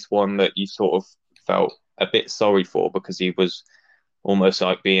biggest one that you sort of felt a bit sorry for, because he was almost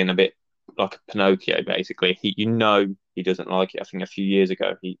like being a bit like a Pinocchio, basically. He doesn't like it. I think a few years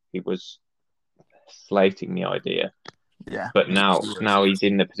ago he was slating the idea. Yeah. But now he's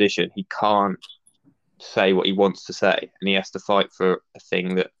in the position, he can't say what he wants to say, and he has to fight for a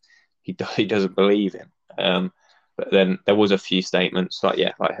thing that he doesn't believe in. But then there was a few statements like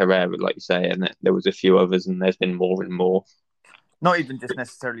Herrera, like you say, and there was a few others, and there's been more and more. Not even just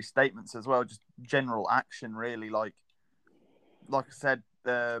necessarily statements as well, just general action, really. Like I said,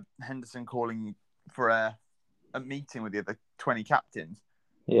 Henderson calling for a meeting with the other 20 captains.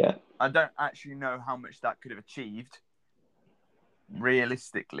 Yeah. I don't actually know how much that could have achieved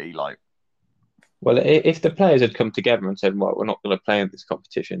realistically. Like, well, if the players had come together and said, "Well, we're not going to play in this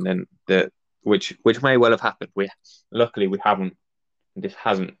competition," then which may well have happened. Luckily we haven't. This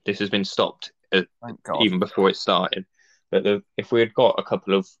has been stopped even before it started. But if we had got a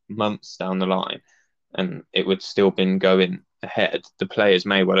couple of months down the line and it would still been going ahead, the players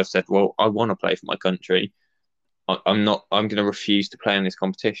may well have said, "Well, I want to play for my country. I'm going to refuse to play in this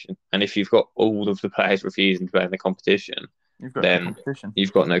competition." And if you've got all of the players refusing to play in the competition, you've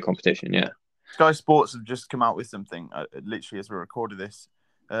got no competition. Yeah. Sky Sports have just come out with something, literally as we recorded this.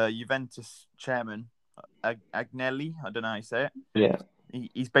 Juventus chairman, Agnelli, I don't know how you say it. Yeah.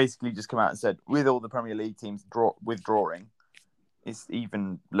 He's basically just come out and said, with all the Premier League teams withdrawing, it's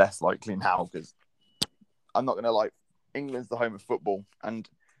even less likely now, because I'm not going to lie, England's the home of football, and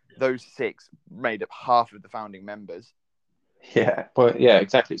those 6 made up half of the founding members. Yeah, well, yeah,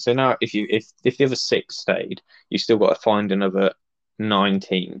 exactly. So now, if the other 6 stayed, you still got to find another 9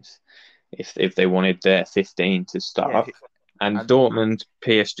 teams if they wanted their 15 to start. Yeah. And Dortmund,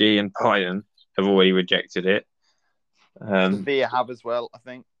 PSG, and Bayern have already rejected it. Sevilla have as well, I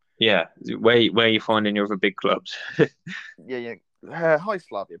think. Yeah, where are you finding your other big clubs? Yeah. Hi,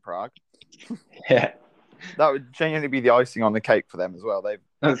 Slavia Prague. Yeah. That would genuinely be the icing on the cake for them as well.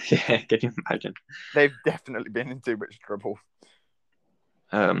 Yeah, can you imagine? They've definitely been in too much trouble.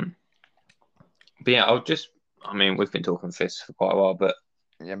 But yeah, we've been talking this for quite a while, but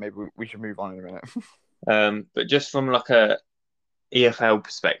yeah, maybe we should move on in a minute. But just from like a EFL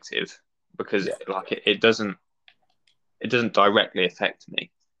perspective, because it doesn't directly affect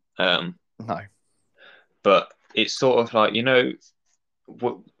me. No. But it's sort of like,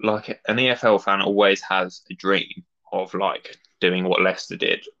 like an EFL fan always has a dream of like doing what Leicester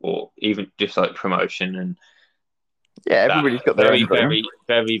did, or even just like promotion. And yeah, everybody's got their own very,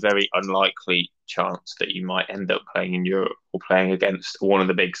 very, very unlikely chance that you might end up playing in Europe or playing against one of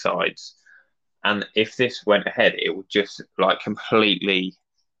the big sides. And if this went ahead, it would just like completely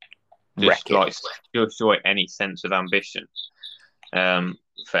destroy any sense of ambition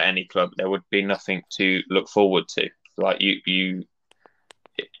for any club. There would be nothing to look forward to. Like and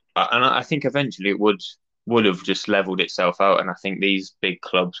I think eventually it would have just leveled itself out, and I think these big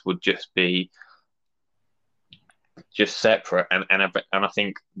clubs would just be just separate, and I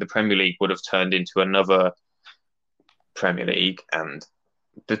think the Premier League would have turned into another Premier League, and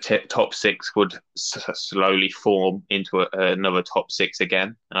the top 6 would slowly form into another top 6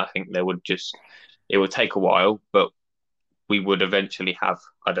 again. And I think it would take a while, but we would eventually have,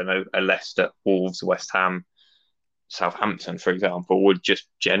 I don't know, a Leicester, Wolves, West Ham, Southampton, for example, would just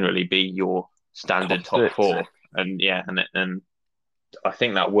generally be your standard top 4. And yeah, and I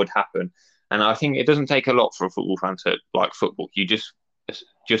think that would happen. And I think it doesn't take a lot for a football fan to like football. You just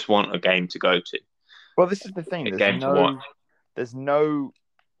want a game to go to. Well, this is the thing. There's no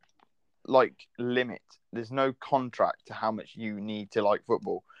like limit. There's no contract to how much you need to like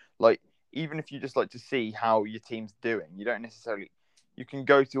football. Like, even if you just like to see how your team's doing, you don't necessarily. You can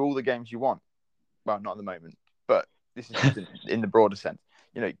go to all the games you want. Well, not at the moment, but this is just in the broader sense.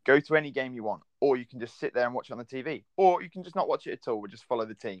 Go to any game you want, or you can just sit there and watch it on the TV, or you can just not watch it at all, but just follow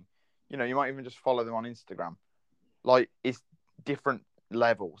the team. You might even just follow them on Instagram. Like, it's different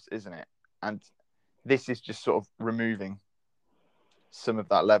levels, isn't it? And this is just sort of removing some of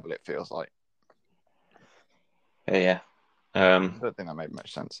that level, it feels like. Yeah. I don't think that made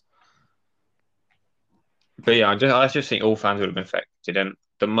much sense. But yeah, I just think all fans would have been affected, and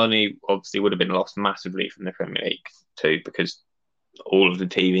the money obviously would have been lost massively from the Premier League too, because all of the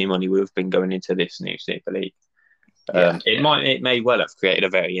TV money would have been going into this new Super League. It may well have created a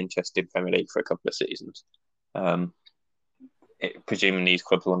very interesting Premier League for a couple of seasons, presuming these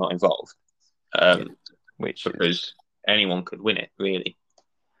clubs were not involved, because anyone could win it, really.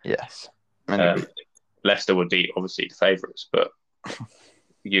 Yes, Leicester would be obviously the favourites, but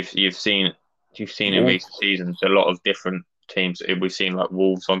you've seen in recent seasons a lot of different teams. We've seen like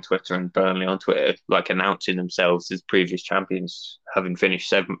Wolves on Twitter and Burnley on Twitter like announcing themselves as previous champions, having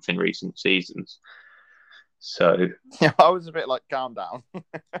finished 7th in recent seasons. So yeah, I was a bit like, calm down.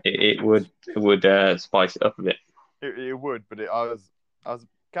 it would spice it up a bit. It would, but I was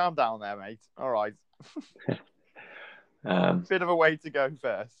calm down there, mate. All right. Bit of a way to go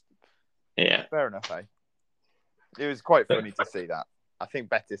first. Yeah, fair enough. It was quite funny to see that. I think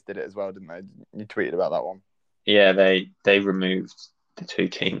Betis did it as well, didn't they? You tweeted about that one. Yeah, they removed the 2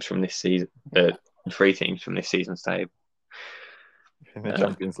 teams from this season, the 3 teams from this season's table in the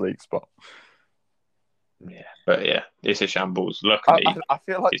Champions League spot. Yeah, but yeah, it's a shambles. Luckily, I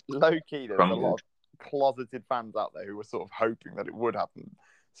feel like low key there's a lot of closeted fans out there who were sort of hoping that it would happen,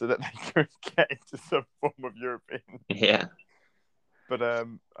 so that they could get into some form of European. Yeah, but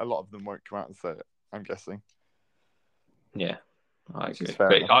a lot of them won't come out and say it, I'm guessing. Yeah, I agree.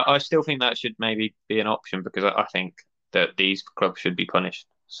 But I still think that should maybe be an option, because I think that these clubs should be punished.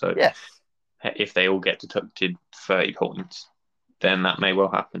 So yes, if they all get deducted 30 points, then that may well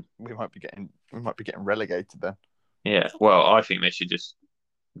happen. We might be getting relegated then. Yeah, well, I think they should just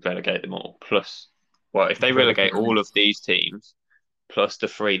relegate them all. Plus, if they relegate all of these teams, plus the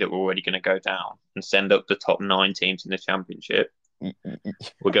 3 that were already going to go down, and send up the top 9 teams in the Championship,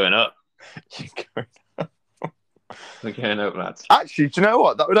 we're going up. We're going up, lads. Actually, do you know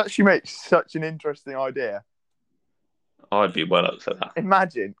what? That would actually make such an interesting idea. I'd be well up for that.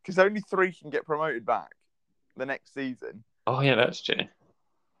 Imagine, because only 3 can get promoted back the next season. Oh, yeah, that's true.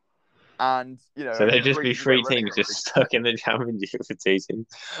 And, so there'd just be 3 teams just stuck in the Championship for 2 seasons.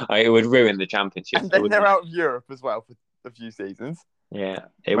 It would ruin the Championship. And then they're out of Europe as well for a few seasons. Yeah,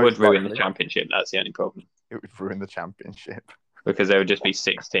 it would ruin the Championship. That's the only problem. It would ruin the Championship. Because there would just be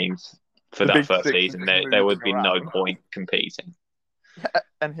 6 teams for that first season. There would be no point competing.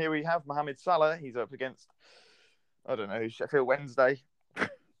 And here we have Mohamed Salah. He's up against, I don't know, Sheffield Wednesday.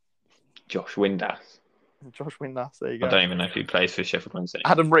 Josh Windass. There you go. I don't even know if he plays for Sheffield Wednesday.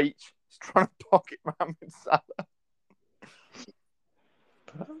 Adam Reach is trying to pocket Mohamed Salah.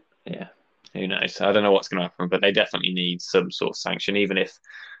 But, yeah, who knows? I don't know what's going to happen, but they definitely need some sort of sanction. Even if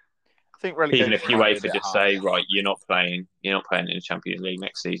UEFA just say, right, you're not playing in the Champions League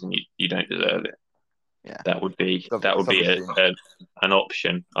next season, you don't deserve it. Yeah, that would be an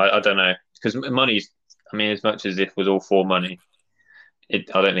option. I don't know, because money's. I mean, as much as it was all for money, I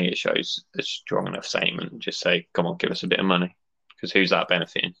don't think it shows a strong enough statement. Just say, come on, give us a bit of money, because who's that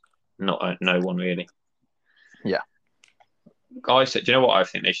benefiting? No one really. Yeah. I said, do you know what I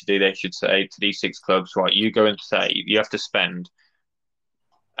think they should do? They should say to these 6 clubs, right, you go and say you have to spend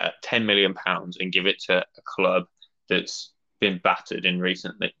 £10 million and give it to a club that's been battered in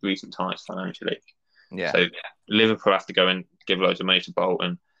recent times financially. Yeah. So Liverpool have to go and give loads of money to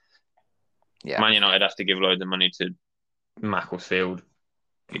Bolton. Yeah. Man United have to give loads of money to Macclesfield,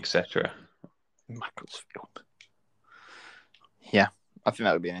 etc. Macclesfield. Yeah, I think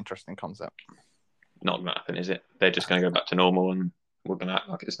that would be an interesting concept. Not going to happen, is it? They're just going to go back to normal, and we're going to act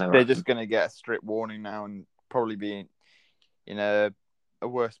like it's never. They're just going to get a strict warning now, and probably be in a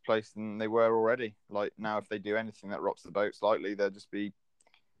worse place than they were already. Like, now, if they do anything that rocks the boat slightly, they'll just be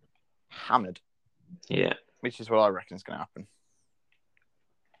hammered. Yeah, which is what I reckon is going to happen.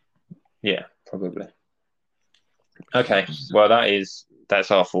 Yeah, probably. Okay, well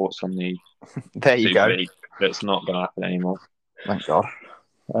that's our thoughts on the. There you go. That's not going to happen anymore. Thank God.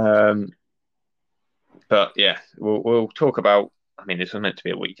 But yeah, we'll talk about I mean, this was meant to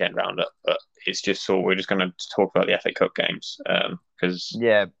be a weekend roundup, but it's just we're just going to talk about the FA Cup games because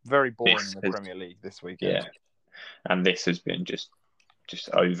very boring in the Premier League this weekend. Yeah, and this has been just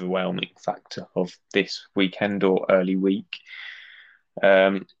overwhelming factor of this weekend or early week.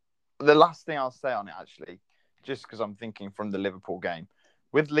 The last thing I'll say on it, actually, just because I'm thinking from the Liverpool game,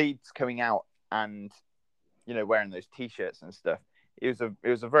 with Leeds coming out and wearing those T-shirts and stuff, it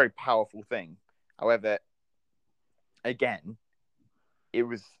was a very powerful thing. However, again, it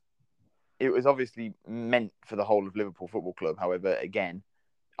was obviously meant for the whole of Liverpool Football Club. However, again,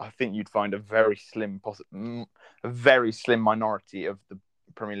 I think you'd find a very slim minority of the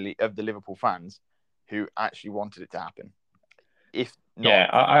Premier League, of the Liverpool fans, who actually wanted it to happen. If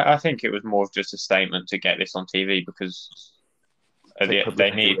not, I think it was more of just a statement to get this on TV because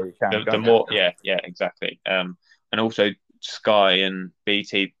they need the more. Yeah, exactly. And also Sky and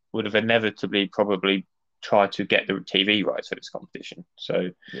BT would have inevitably probably tried to get the TV rights for this competition.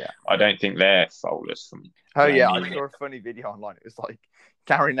 So I don't think they're faultless from. I saw a funny video online. It was like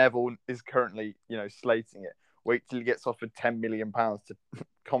Gary Neville is currently, slating it. Wait till he gets offered £10 million to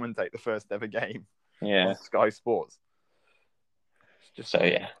commentate the first ever game on Sky Sports.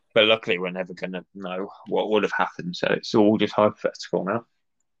 But luckily we're never going to know what would have happened. So it's all just hypothetical now.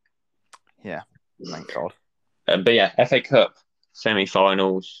 Yeah, thank God. But FA Cup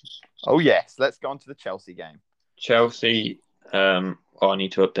semi-finals. Oh yes, let's go on to the Chelsea game. Chelsea. I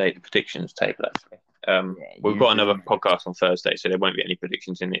need to update the predictions table actually. We've got another podcast on Thursday, so there won't be any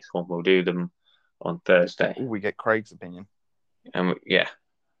predictions in this one. We'll do them on Thursday. We get Craig's opinion. And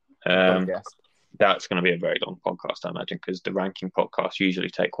that's going to be a very long podcast, I imagine, because the ranking podcasts usually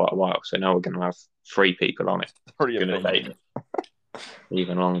take quite a while. So now we're going to have 3 people on it. It's going to take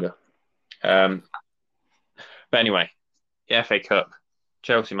even longer. But anyway, the FA Cup,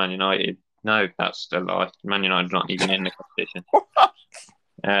 Chelsea, Man United. No, that's a lie. Man United not even in the competition.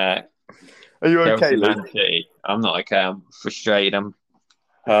 Are you okay, Man City. I'm not okay. I'm frustrated.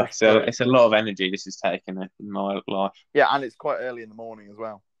 So it's a lot of energy this is taking in my life. Yeah, and it's quite early in the morning as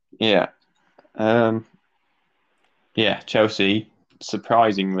well. Yeah. Chelsea,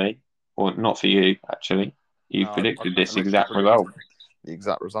 surprisingly, or not for you, actually, you predicted this exact result. The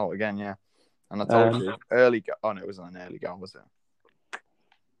exact result again, yeah. And I told you, early goal. Oh, no, it wasn't an early goal, was it?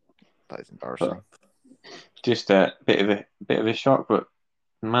 That is embarrassing. Just a bit of a shock, but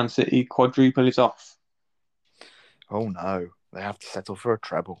Man City quadruple is off. Oh, no. They have to settle for a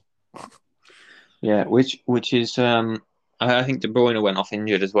treble. Yeah, which is... I think De Bruyne went off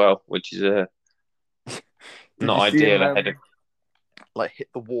injured as well, which is not ideal ahead of... hit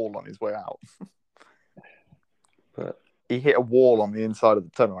the wall on his way out. But he hit a wall on the inside of the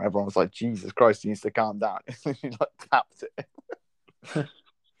tunnel. Everyone was like, Jesus Christ, he needs to calm down. He tapped it.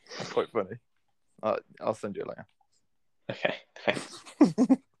 That's quite funny. I'll send you it later. Okay, thanks.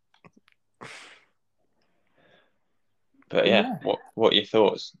 But what are your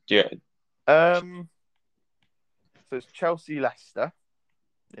thoughts? So it's Chelsea-Leicester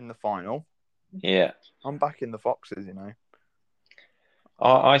in the final. Yeah. I'm back in the Foxes,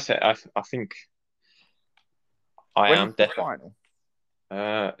 I think I am definitely.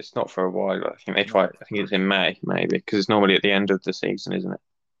 It's not for a while. I think they try. I think it's in May, maybe, because it's normally at the end of the season, isn't it?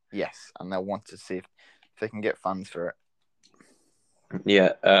 Yes, and they'll want to see if they can get fans for it.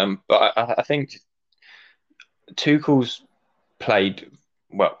 Yeah, but I think Tuchel's played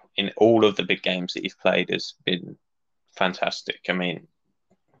well in all of the big games that he's played. Has been fantastic. I mean,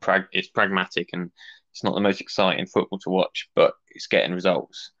 it's pragmatic and it's not the most exciting football to watch, but it's getting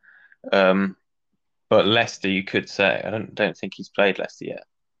results. But Leicester, you could say, I don't think he's played Leicester yet,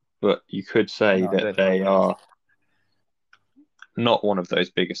 but you could say that they are not one of those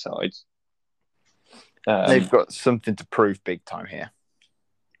bigger sides. They've got something to prove big time here.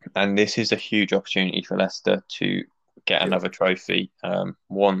 And this is a huge opportunity for Leicester to get another trophy.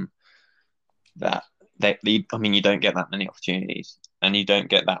 One that you don't get that many opportunities, and you don't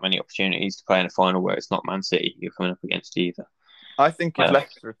get that many opportunities to play in a final where it's not Man City you're coming up against either. I think if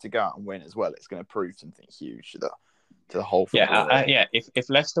Leicester are to go out and win as well, it's going to prove something huge to the whole football. If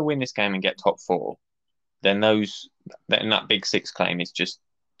Leicester win this game and get top 4, then that Big Six claim is just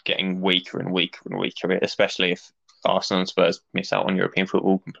getting weaker and weaker and weaker, especially if Arsenal and Spurs miss out on European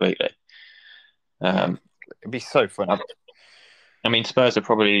football completely. It'd be so funny. I mean, Spurs are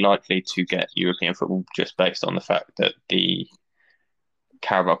probably likely to get European football just based on the fact that the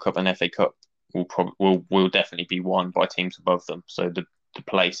Carabao Cup and FA Cup will definitely be won by teams above them. So the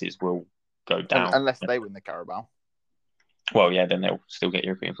places will go down. Unless they win the Carabao. Well, yeah, then they'll still get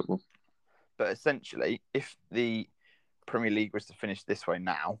European football. But essentially, if the Premier League was to finish this way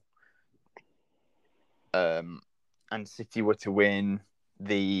now, and City were to win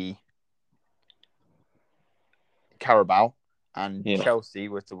the Carabao, and Chelsea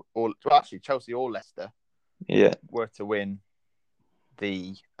were to, Chelsea or Leicester, were to win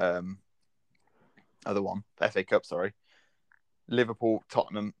the other one, the FA Cup. Sorry, Liverpool,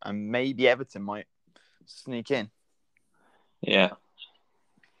 Tottenham, and maybe Everton might sneak in. Yeah,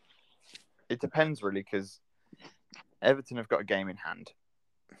 it depends really, because Everton have got a game in hand,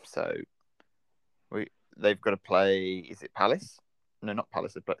 so they've got to play. Is it Palace? No, not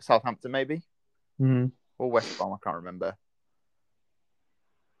Palace. But Southampton, maybe, or West Brom. I can't remember.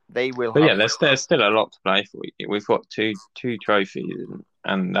 They will. But there's still a lot to play for. We've got two trophies,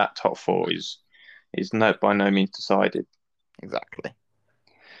 and that top four is by no means decided. Exactly.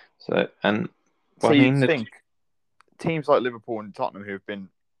 So you think teams like Liverpool and Tottenham, who have been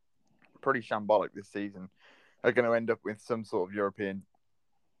pretty shambolic this season, are going to end up with some sort of European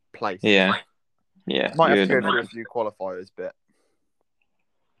place? Yeah. Might have to go through a few qualifiers, but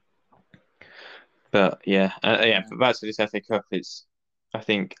yeah. But back to this FA Cup, I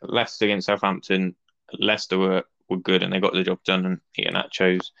think Leicester against Southampton. Leicester were good and they got the job done, and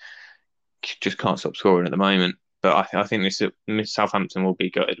Iheanacho just can't stop scoring at the moment. But I think this Southampton will be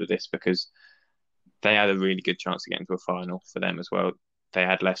gutted with this, because they had a really good chance to get into a final for them as well. They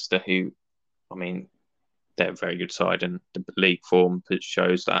had Leicester, who, I mean, they're a very good side, and the league form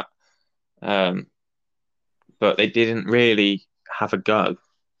shows that. But they didn't really have a go.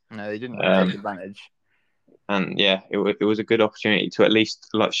 No, they didn't take advantage. And it was a good opportunity to at least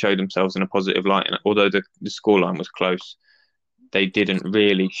show themselves in a positive light. And although the scoreline was close, they didn't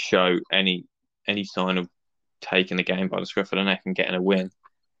really show any sign of taking the game by the scruff of the neck and getting a win.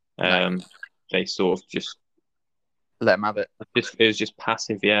 No. They sort of just let them have it. It was just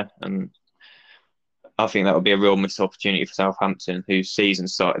passive, and I think that would be a real missed opportunity for Southampton, whose season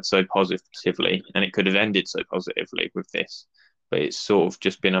started so positively, and it could have ended so positively with this. But it's sort of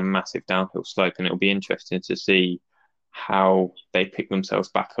just been a massive downhill slope, and it'll be interesting to see how they pick themselves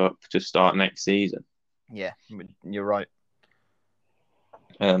back up to start next season. Yeah, you're right.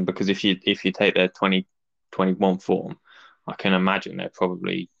 Because if you take their 2021 form, I can imagine they're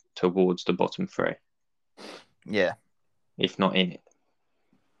probably towards the bottom three. Yeah. If not in it.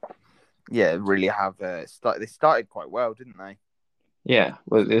 Yeah, really have. They started quite well, didn't they? Yeah,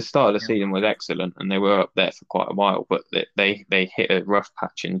 well, the start of the season was excellent, and they were up there for quite a while, but they hit a rough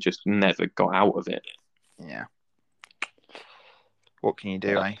patch and just never got out of it. Yeah. What can you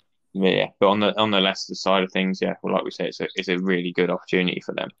do, eh? Yeah, but on the Leicester side of things, well, like we say, it's a really good opportunity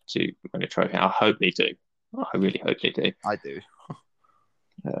for them to win a trophy. I hope they do. I really hope they do. I do.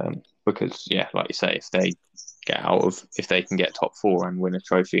 Because like you say, if they can get top four and win a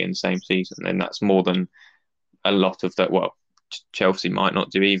trophy in the same season, then that's more than a lot of that. Well, Chelsea might not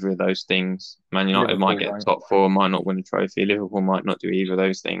do either of those things. Man United might get top four, might not win a trophy. Liverpool might not do either of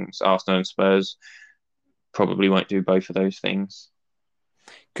those things. Arsenal and Spurs probably won't do both of those things.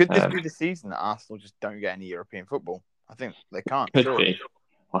 Could this be the season that Arsenal just don't get any European football? I think they can't. Could be.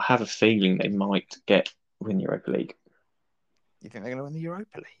 I have a feeling they might win the Europa League. You think they're going to win the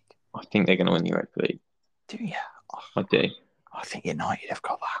Europa League? I think they're going to win the Europa League. Do you? I do. I think United have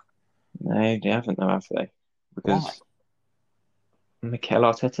got that. No, they haven't, though, have they? Because Mikel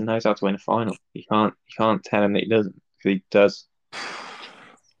Arteta knows how to win a final. You can't tell him that he doesn't. Because he does.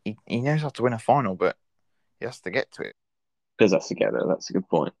 He knows how to win a final, but he has to get to it. Does have to get there. That's a good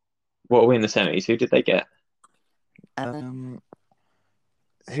point. What are we in the semis? Who did they get?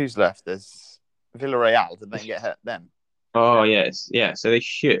 Who's left? There's Villarreal. Did they get hurt then? Oh yes, yeah. So they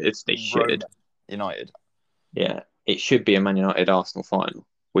should. They should. United. Yeah, it should be a Man United Arsenal final.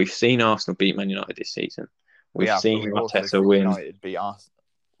 We've seen Arsenal beat Man United this season. We've seen Arteta win. United beat Arsenal.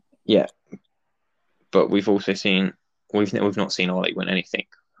 Yeah, but we've also seen we've not seen Ole win anything.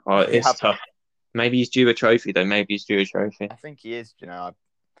 It's tough. Maybe he's due a trophy though. Maybe he's due a trophy. I think he is.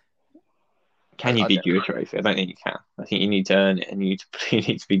 Can you be due a trophy? I don't think you can. I think you need to earn it, and you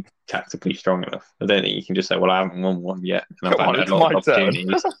need to be tactically strong enough. I don't think you can just say, "Well, I haven't won one yet, and I've had a lot of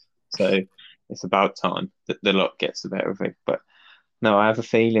opportunities." So it's about time that the luck gets the better of it. But no, I have a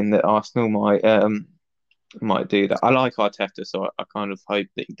feeling that Arsenal might do that. I like Arteta, so I kind of hope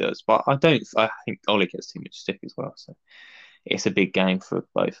that he does. But I don't. I think Ole gets too much stick as well. So it's a big game for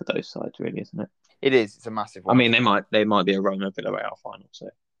both of those sides, really, isn't it? It is. It's a massive one. I mean, they might be a Roma Villarreal final. So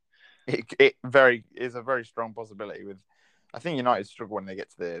it is a very strong possibility. I think United struggle when they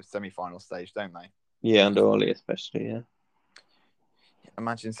get to the semi-final stage, don't they? Yeah, under Ole especially. Yeah.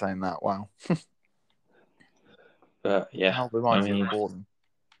 Imagine saying that. Wow. But yeah, important.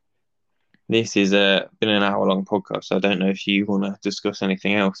 This has been an hour-long podcast. So I don't know if you want to discuss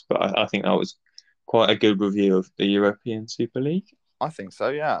anything else, but I think that was quite a good review of the European Super League. I think so.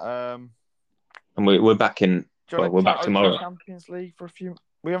 Yeah. And we're back in. Do you Well, we're want back to tomorrow. Champions League for a few?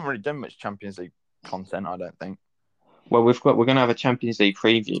 We haven't really done much Champions League content, I don't think. Well, we're going to have a Champions League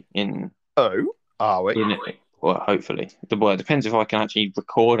preview in. Oh, are we? Well, hopefully. Well, it depends if I can actually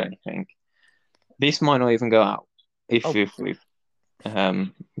record anything. This might not even go out if we've.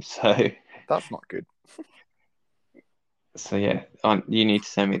 So that's not good. So yeah, you need to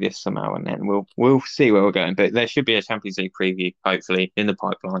send me this somehow, and then we'll see where we're going. But there should be a Champions League preview, hopefully, in the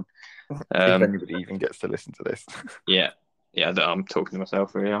pipeline. If anybody even gets to listen to this. Yeah, I'm talking to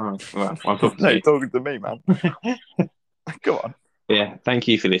myself, really. Well, I'm talking to no, you. you're talking to me, man. Go on. Yeah, thank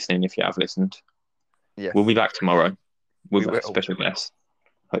you for listening. If you have listened, yes. We'll be back tomorrow with a special guest,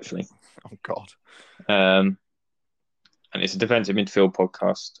 hopefully. Oh God. And it's a defensive midfield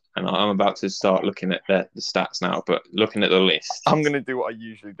podcast, and I'm about to start looking at the stats now. But looking at the list, I'm going to do what I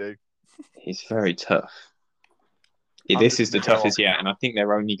usually do. It's very tough. This is the toughest yet, and I think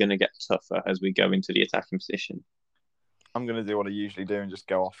they're only going to get tougher as we go into the attacking position. I'm going to do what I usually do and just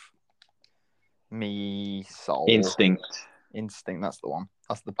go off me soul. Instinct, that's the one.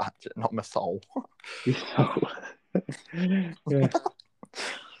 That's the badger, not my soul. Yeah.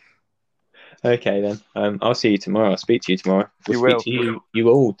 Okay, then. I'll see you tomorrow. I'll speak to you tomorrow. We'll speak to you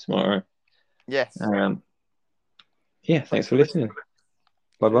all tomorrow. Yes. Yeah, thanks for listening.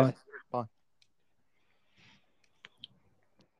 Bye-bye.